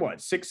they're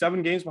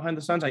 6-7 games behind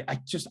the Suns. I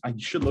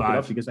should look 5. It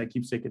up because I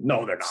keep saying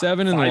no, they're not.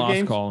 7 in the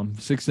loss column,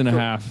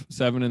 6.5,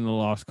 7 in the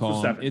loss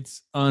column. So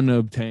it's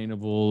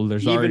unobtainable.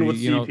 There's even already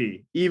with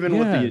CP, even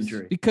with the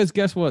injury. Because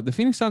guess what? The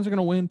Phoenix Suns are going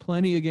to win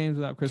plenty of games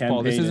without Chris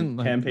Paul. This isn't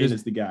like Campaign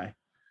is the guy.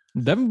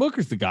 Devin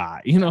Booker's the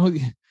guy. You know, you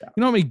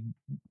know how many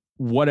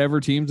whatever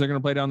teams they're going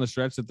to play down the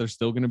stretch that they're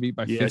still going to beat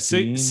by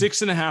 15.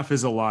 6.5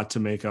 is a lot to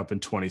make up in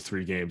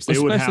 23 games. They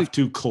would have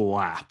to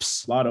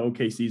collapse. A lot of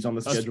OKCs on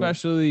the schedule.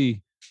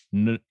 Especially,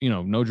 no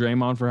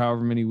Draymond for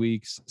however many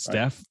weeks.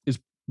 Steph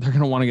they're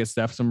going to want to get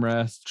Steph some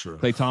rest. True.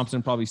 Klay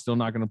Thompson probably still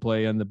not going to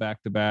play in the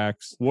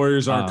back-to-backs.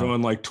 Warriors aren't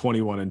going like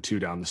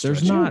 21-2 down the stretch.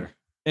 There's not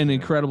an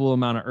incredible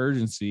amount of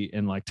urgency,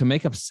 and like to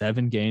make up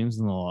 7 games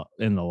in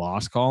the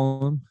loss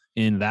column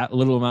in that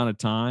little amount of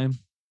time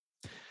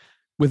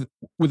with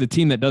a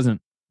team that doesn't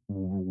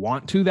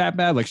want to that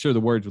bad. Like, sure, the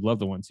Warriors would love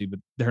the 1 seed,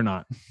 but they're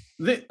not.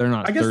 They're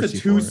not. I guess the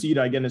 2 seed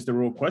again is the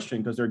real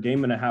question, because they're a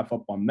game and a half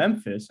up on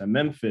Memphis, and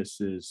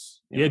Memphis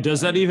is. Does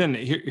that even?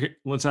 Here,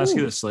 let's ask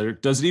you this later.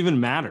 Does it even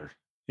matter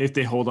if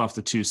they hold off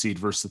the 2 seed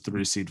versus the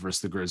 3 seed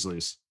versus the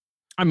Grizzlies?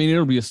 I mean,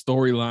 it'll be a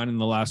storyline in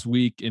the last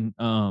week, and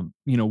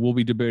we'll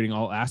be debating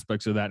all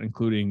aspects of that,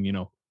 including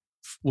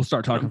we'll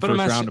start talking first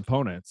round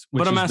opponents.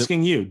 But I'm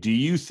asking you: do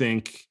you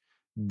think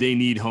they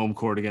need home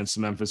court against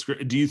the Memphis?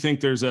 Do you think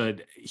there's a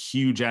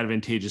huge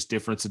advantageous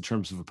difference in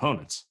terms of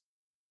opponents?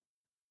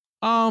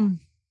 I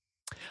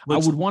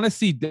would want to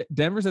see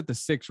Denver's at the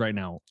 6 right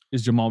now.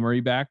 Is Jamal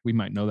Murray back? We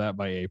might know that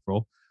by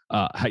April.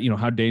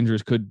 How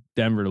dangerous could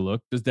Denver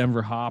look? Does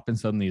Denver hop and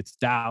suddenly it's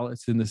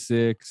Dallas in the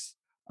 6?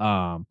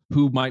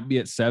 Who might be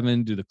at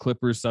 7? Do the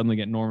Clippers suddenly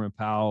get Norman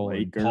Powell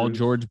and Paul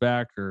George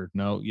back, or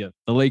no? Yeah,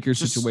 the Lakers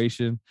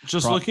situation.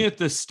 Looking at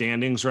the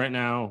standings right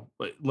now,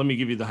 let me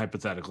give you the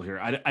hypothetical here.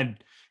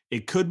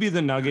 It could be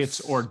the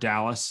Nuggets or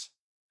Dallas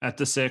at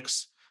the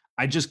 6.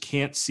 I just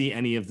can't see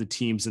any of the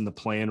teams in the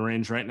play-in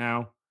range right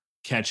now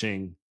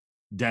catching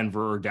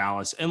Denver or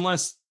Dallas,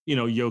 unless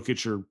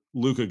Jokic or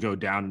Luka go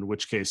down, in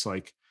which case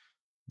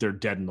they're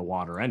dead in the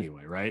water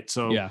anyway, right?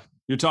 So Yeah.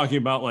 you're talking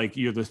about like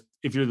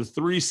if you're the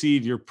 3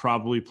 seed, you're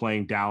probably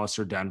playing Dallas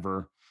or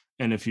Denver,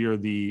 and if you're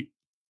the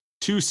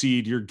 2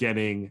 seed, you're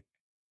getting,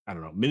 I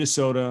don't know,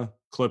 Minnesota,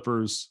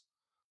 Clippers,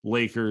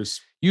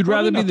 Lakers. You'd Probably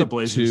rather be not the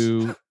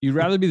Blazers. 2. You'd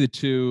rather be the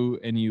 2,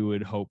 and you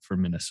would hope for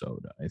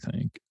Minnesota, I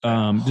think.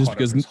 Just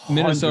because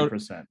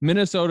 100%.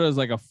 Minnesota is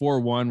like a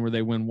 4-1 where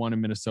they win 1 in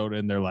Minnesota,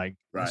 and they're like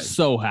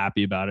so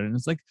happy about it. And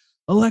it's like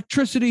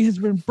electricity has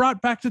been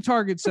brought back to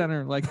Target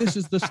Center. Like this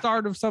is the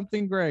start of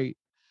something great.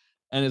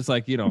 And it's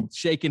like,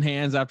 shaking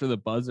hands after the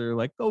buzzer,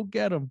 like go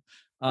get them.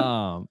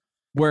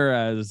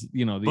 Whereas,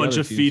 the bunch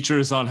other of teams,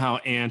 features on how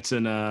Ant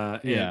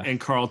and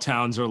Karl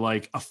Towns are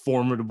like a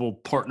formidable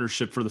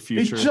partnership for the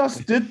future. They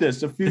just did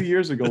this a few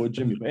years ago with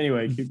Jimmy. But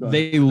anyway, keep going.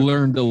 They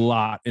learned a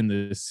lot in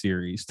this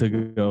series to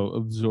go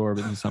absorb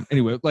into something.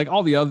 Anyway, like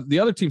all the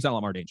other teams sound a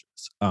lot more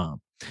dangerous.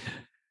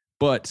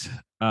 But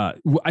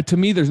to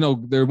me,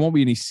 there won't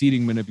be any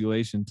seeding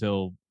manipulation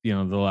till the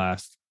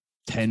last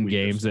 10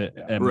 games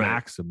at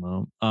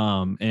maximum.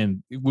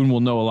 And when we'll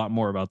know a lot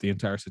more about the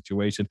entire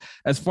situation.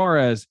 As far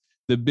as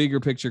the bigger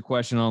picture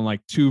question on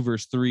like 2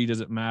 versus 3, does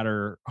it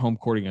matter home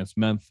court against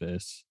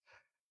Memphis?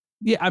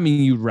 Yeah, I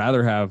mean, you'd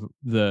rather have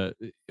the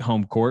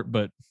home court,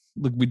 but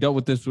look, we dealt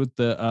with this with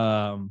the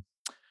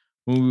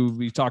when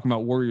we were talking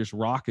about Warriors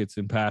Rockets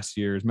in past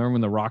years. Remember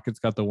when the Rockets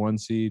got the 1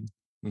 seed?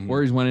 Mm-hmm.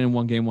 Warriors went in and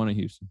won game 1 in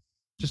Houston.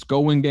 Just go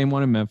win game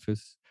 1 in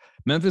Memphis.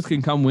 Memphis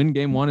can come win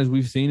game 1 as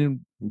we've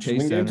seen in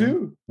Chase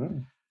Center.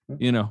 Game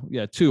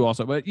 2. 2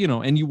 also, but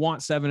and you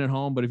want 7 at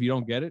home, but if you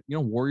don't get it,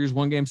 Warriors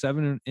won game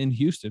 7 in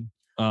Houston.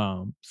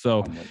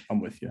 So I'm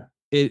with you.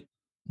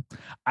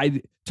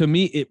 To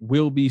me, it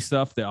will be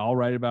stuff that I'll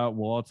write about.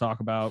 We'll all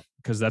talk about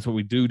because that's what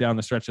we do down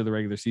the stretch of the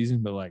regular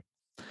season. But like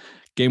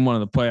game 1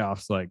 of the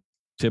playoffs, like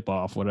tip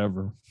off,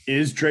 whatever.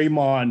 Is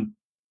Draymond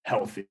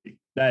healthy?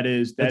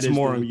 That's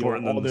more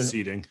important than the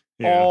seeding.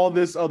 Yeah. All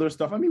this other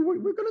stuff. I mean, we're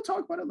going to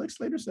talk about it like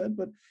Slater said,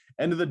 but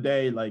end of the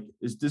day, like,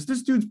 is this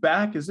dude's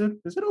back? Is it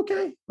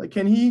okay? Like,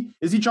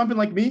 is he jumping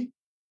like me?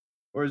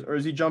 Or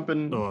is he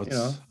jumping?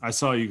 I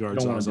saw you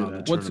guards. You don't want to do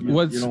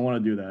that. You don't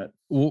want to do that.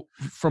 Well,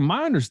 from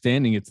my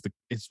understanding,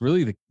 it's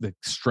really the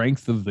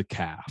strength of the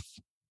calf.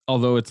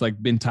 Although it's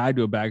like been tied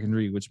to a back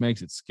injury, which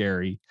makes it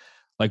scary.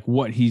 Like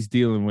what he's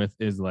dealing with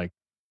is like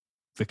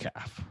the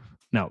calf.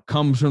 Now it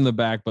comes from the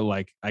back, but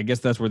like I guess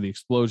that's where the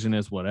explosion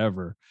is,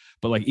 whatever.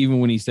 But like even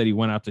when he said he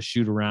went out to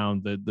shoot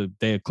around the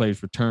day of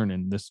Klay's return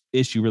and this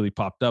issue really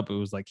popped up, it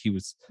was like he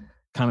was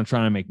kind of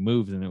trying to make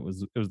moves and it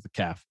was the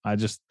calf. I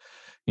just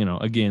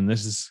again,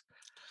 this is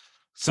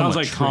sounds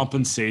like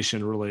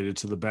compensation related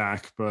to the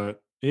back,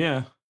 but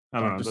yeah, I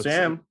don't know.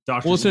 Sam,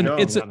 well,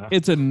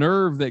 it's a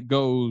nerve that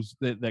goes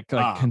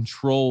that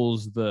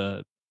controls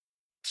the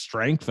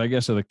strength, I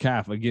guess, of the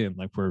calf. Again,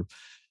 like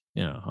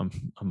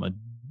I'm a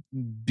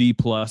D+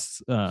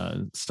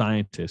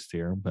 scientist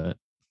here, but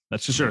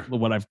that's just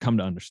what I've come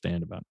to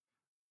understand about it.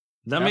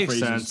 That calf makes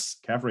sense.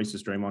 Calf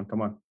races, Draymond.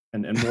 Come on,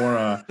 and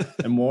more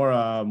and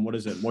more. What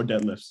is it? More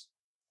deadlifts.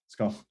 Let's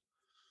go.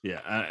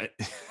 Yeah.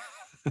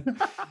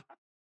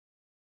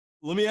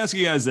 Let me ask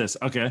you guys this.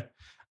 Okay.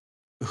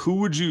 Who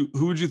would you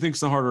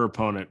think's the harder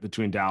opponent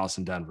between Dallas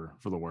and Denver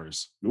for the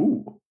Warriors?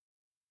 Ooh.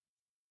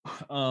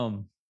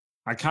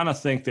 I kind of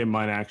think they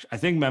might I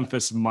think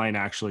Memphis might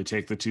actually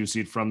take the 2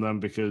 seed from them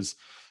because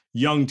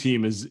young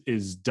team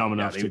is dumb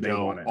enough to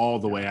go all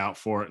the way out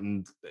for it.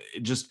 And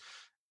it just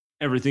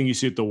everything you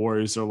see at the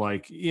Warriors are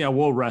like, yeah,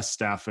 we'll rest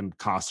Steph and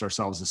cost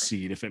ourselves a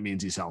seed if it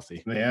means he's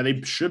healthy. Yeah, they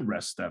should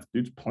rest Steph.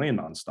 Dude's playing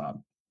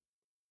nonstop.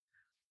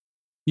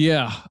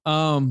 Yeah.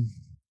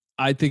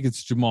 I think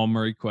it's Jamal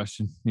Murray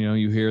question.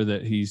 You hear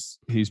that he's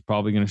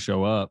probably going to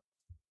show up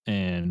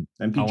and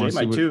PJ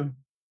might too.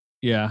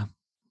 Yeah.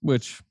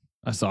 Which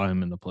I saw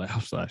him in the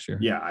playoffs last year.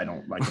 Yeah. I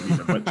don't like him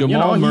either, but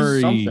Jamal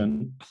Murray,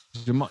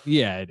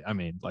 I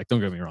mean, like,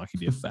 don't get me wrong. He'd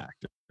be a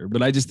factor,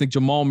 but I just think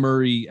Jamal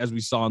Murray, as we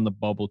saw in the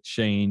bubble,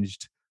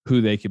 changed who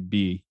they could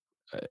be.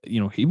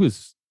 He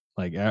was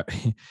like a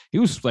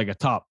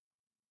top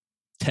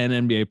 10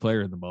 NBA player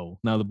in the bubble.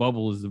 Now the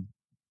bubble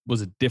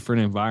was a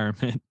different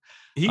environment.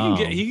 He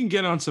can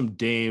get on some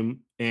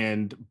Dame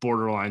and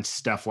borderline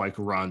Steph like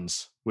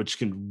runs, which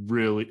can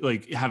really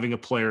like having a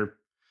player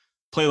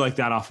play like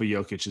that off of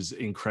Jokic is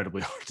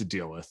incredibly hard to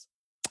deal with.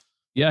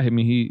 Yeah, I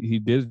mean he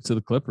did it to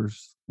the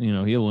Clippers. He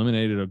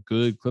eliminated a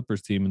good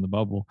Clippers team in the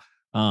bubble.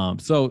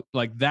 So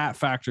like that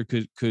factor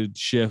could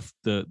shift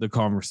the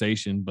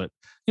conversation, but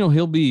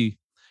he'll be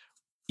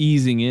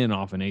easing in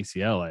off an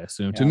ACL, I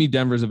assume. Yeah. To me,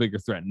 Denver's a bigger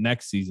threat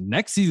next season.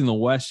 Next season, the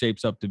West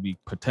shapes up to be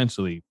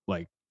potentially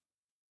like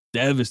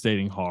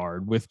devastating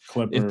hard with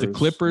if the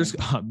Clippers,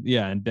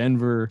 and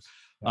Denver,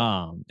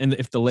 and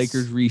if the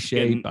Lakers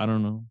reshape, I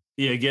don't know.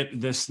 Yeah,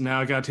 get this now.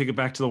 I got to take it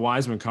back to the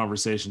Wiseman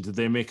conversation. Did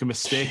they make a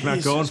mistake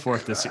not going for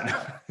it this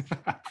year?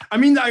 I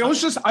mean, I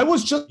was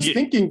just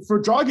thinking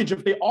for Dragic,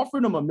 if they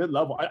offered him a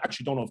mid-level, I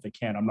actually don't know if they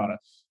can.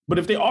 But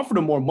if they offered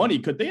him more money,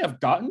 could they have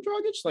gotten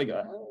Dragic? Like,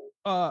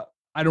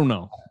 I don't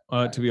know,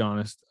 to be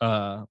honest.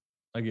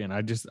 Again,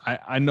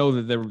 I know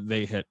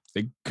that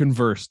they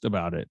conversed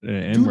about it.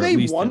 And do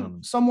they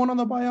want someone on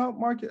the buyout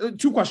market?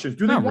 Two questions.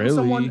 Do they want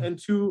someone? And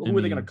two, who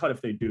are they going to cut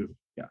if they do?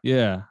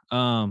 Yeah.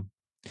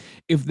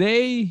 If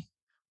they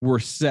were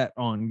set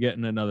on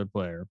getting another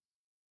player,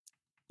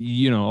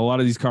 a lot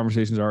of these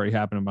conversations are already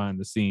happening behind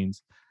the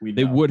scenes.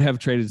 They would have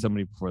traded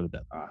somebody before the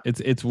deadline.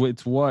 It's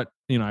what,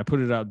 I put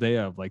it out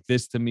there of like,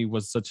 this to me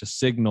was such a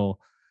signal,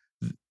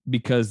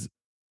 because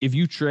if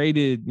you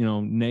traded,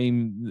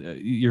 name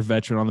your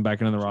veteran on the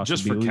back end of the roster,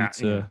 just for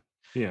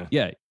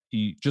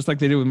just like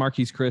they did with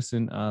Marquise Chris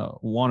and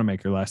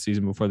Wanamaker last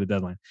season before the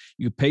deadline.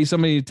 You could pay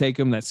somebody to take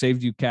them that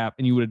saved you cap,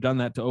 and you would have done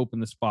that to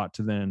open the spot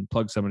to then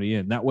plug somebody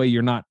in. That way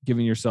you're not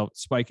giving yourself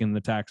spiking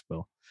the tax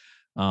bill.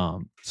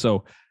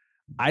 So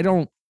I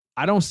don't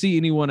see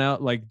anyone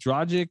out like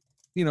Dragic,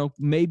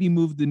 maybe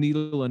move the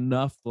needle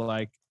enough,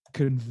 like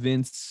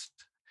convince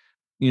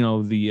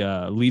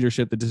the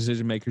leadership, the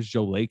decision makers,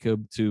 Joe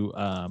Lacob, to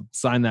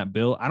sign that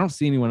bill. I don't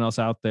see anyone else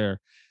out there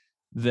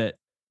that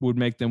would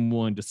make them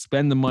willing to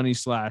spend the money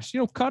 /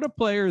 cut a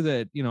player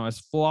that, as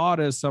flawed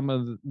as some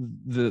of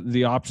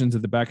the options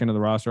at the back end of the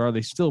roster are,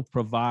 they still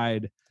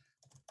provide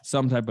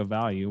some type of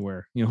value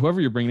where,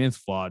 whoever you're bringing in is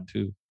flawed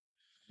too.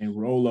 And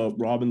roll up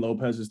Robin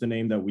Lopez is the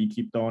name that we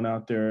keep throwing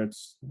out there.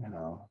 It's,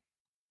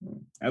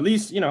 at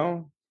least,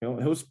 he'll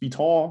be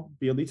tall,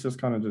 be at least just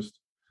kind of just.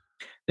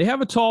 They have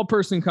a tall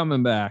person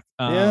coming back.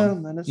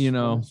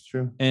 That's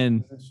true.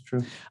 And that's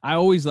true. I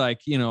always I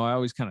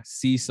always kind of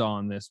seesaw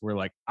on this where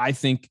like, I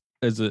think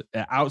as an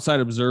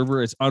outside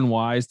observer, it's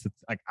unwise to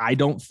I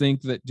don't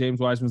think that James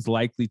Wiseman's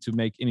likely to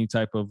make any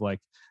type of like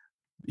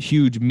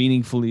huge,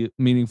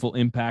 meaningful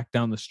impact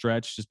down the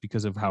stretch just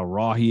because of how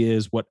raw he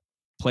is, what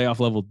playoff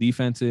level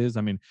defense is.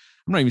 I mean,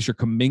 I'm not even sure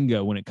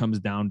Kuminga, when it comes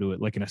down to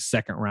it, like in a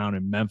second round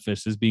in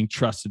Memphis, is being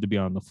trusted to be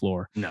on the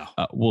floor. No,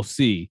 we'll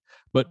see.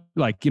 But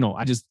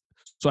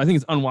so I think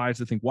it's unwise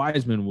to think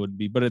Wiseman would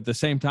be, but at the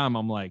same time,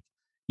 I'm like,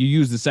 you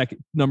use the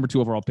number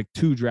 2 overall pick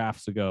 2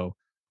 drafts ago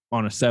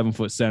on a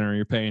 7-foot center,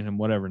 you're paying him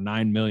whatever,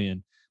 $9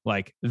 million.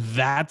 Like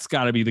that's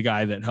gotta be the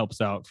guy that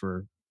helps out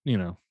for,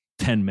 10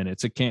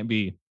 minutes. It can't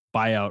be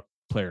buyout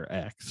player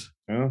X.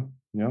 Yeah.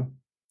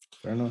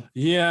 Fair enough.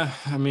 Yeah.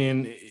 I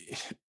mean,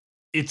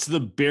 it's the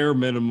bare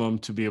minimum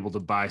to be able to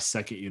buy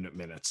second unit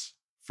minutes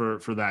for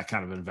that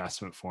kind of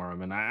investment for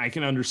him. And I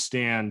can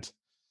understand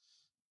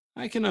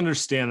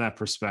that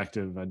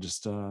perspective. I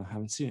just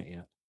haven't seen it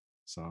yet.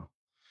 So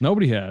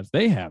nobody has.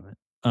 They haven't.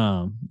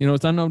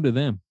 It's unknown to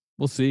them.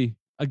 We'll see.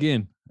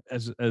 Again,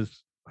 as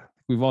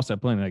we've all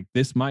said plenty, like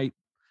this might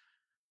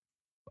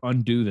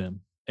undo them.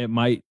 It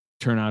might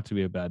turn out to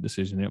be a bad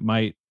decision. It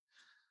might,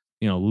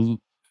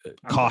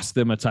 cost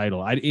them a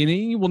title. And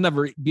you will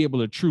never be able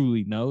to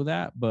truly know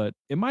that, but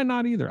it might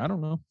not either. I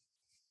don't know.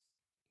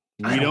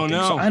 We don't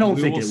know. So. I don't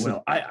think it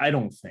will. I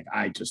don't think.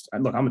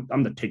 Look.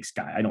 I'm the takes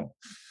guy. I don't.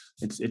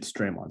 It's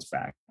Draymond's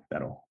back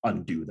that'll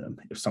undo them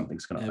if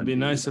something's gonna. It'd be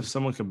nice if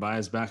someone could buy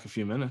us back a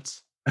few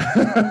minutes.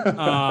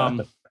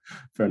 Fair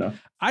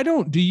enough.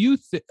 Do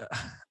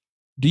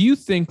you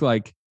think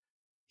like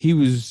he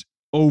was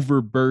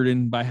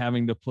overburdened by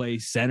having to play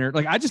center?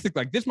 Like I just think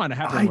like this might have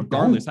happened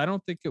regardless. I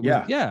don't think it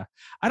was. Yeah.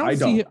 I don't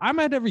see him. I'm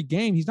at every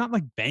game. He's not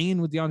like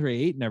banging with DeAndre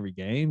Ayton every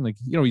game. Like,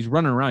 he's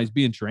running around. He's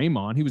being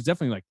Draymond. He was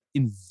definitely like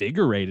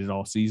invigorated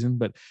all season,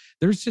 but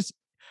there's just,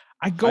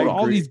 I go to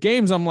all these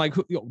games. I'm like,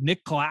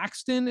 Nick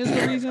Claxton is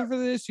the reason for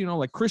this.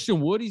 Like Christian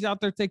Wood, he's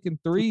out there taking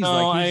threes.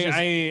 No,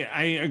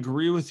 I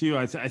agree with you.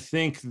 I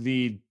think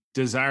the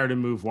desire to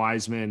move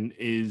Wiseman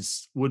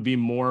would be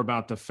more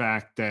about the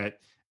fact that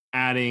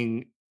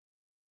adding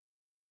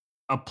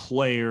a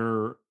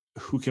player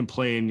who can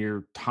play in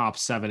your top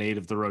 7-8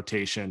 of the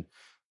rotation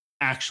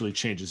actually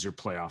changes your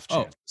playoff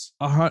chances.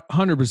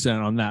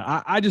 100% on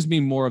that. I just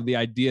mean more of the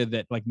idea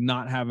that like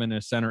not having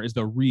a center is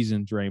the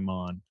reason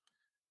Draymond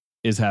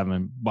is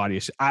having body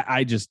issues.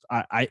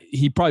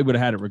 He probably would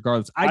have had it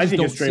regardless. I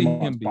think it's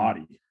Draymond's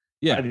body.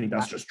 Yeah, I think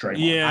that's just Draymond.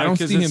 Yeah, I don't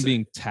see him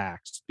being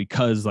taxed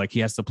because like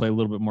he has to play a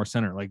little bit more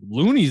center. Like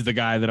Looney's the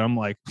guy that I'm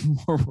like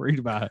more worried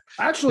about.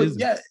 Actually,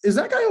 is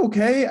that guy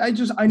okay?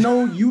 I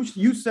know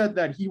you said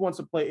that he wants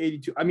to play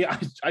 82. I mean,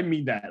 I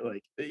mean that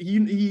like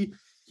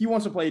he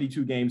wants to play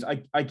 82 games.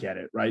 I get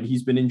it, right?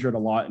 He's been injured a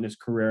lot in his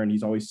career and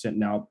he's always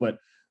sitting out. But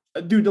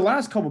dude, the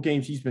last couple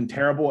games he's been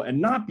terrible,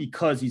 and not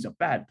because he's a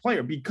bad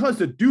player, because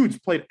the dude's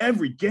played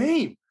every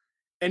game.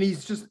 And he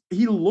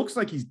looks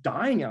like he's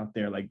dying out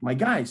there. Like, my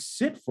guy,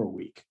 sit for a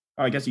week.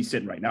 Oh, I guess he's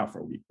sitting right now for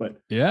a week, but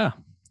yeah,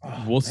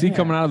 we'll see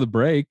coming out of the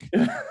break.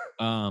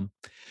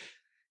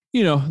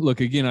 Look,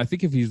 again, I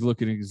think if he's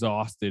looking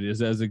exhausted,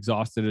 is as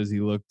exhausted as he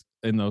looked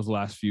in those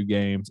last few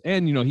games.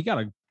 And, he got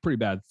a pretty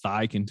bad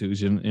thigh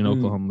contusion in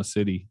Oklahoma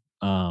City,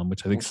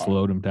 which I think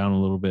slowed him down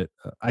a little bit.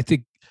 I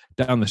think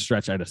down the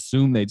stretch, I'd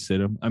assume they'd sit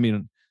him. I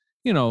mean,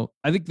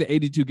 I think the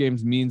 82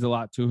 games means a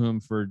lot to him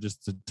for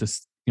just to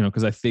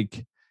because I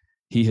think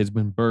he has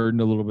been burdened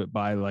a little bit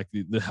by like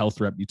the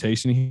health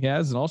reputation he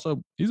has. And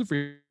also he's a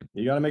free.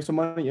 You got to make some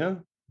money. Yeah.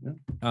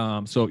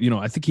 So,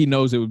 I think he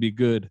knows it would be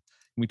good,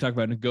 We talk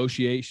about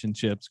negotiation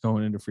chips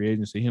going into free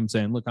agency. Him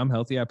saying, "Look, I'm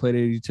healthy. I played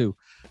 82,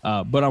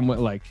 but I'm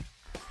like,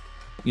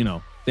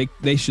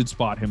 they should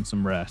spot him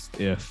some rest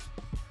if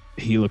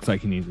he looks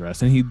like he needs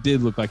rest, and he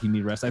did look like he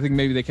needed rest. I think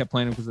maybe they kept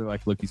playing him because they're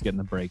like, look, he's getting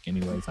the break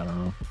anyways. I don't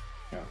know.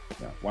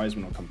 Yeah.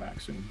 Wiseman will come back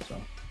soon. So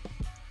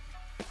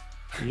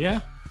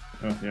yeah,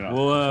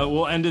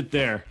 we'll end it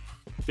there.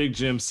 Big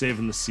Jim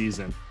saving the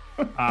season.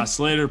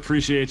 Slater,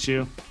 appreciate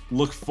you.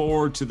 Look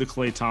forward to the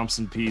Klay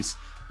Thompson piece,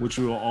 which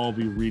we will all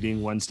be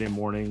reading Wednesday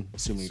morning,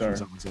 assuming it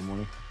comes out Wednesday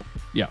morning.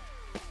 Yeah,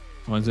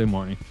 Wednesday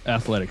morning.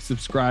 Athletic.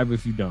 Subscribe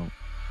if you don't.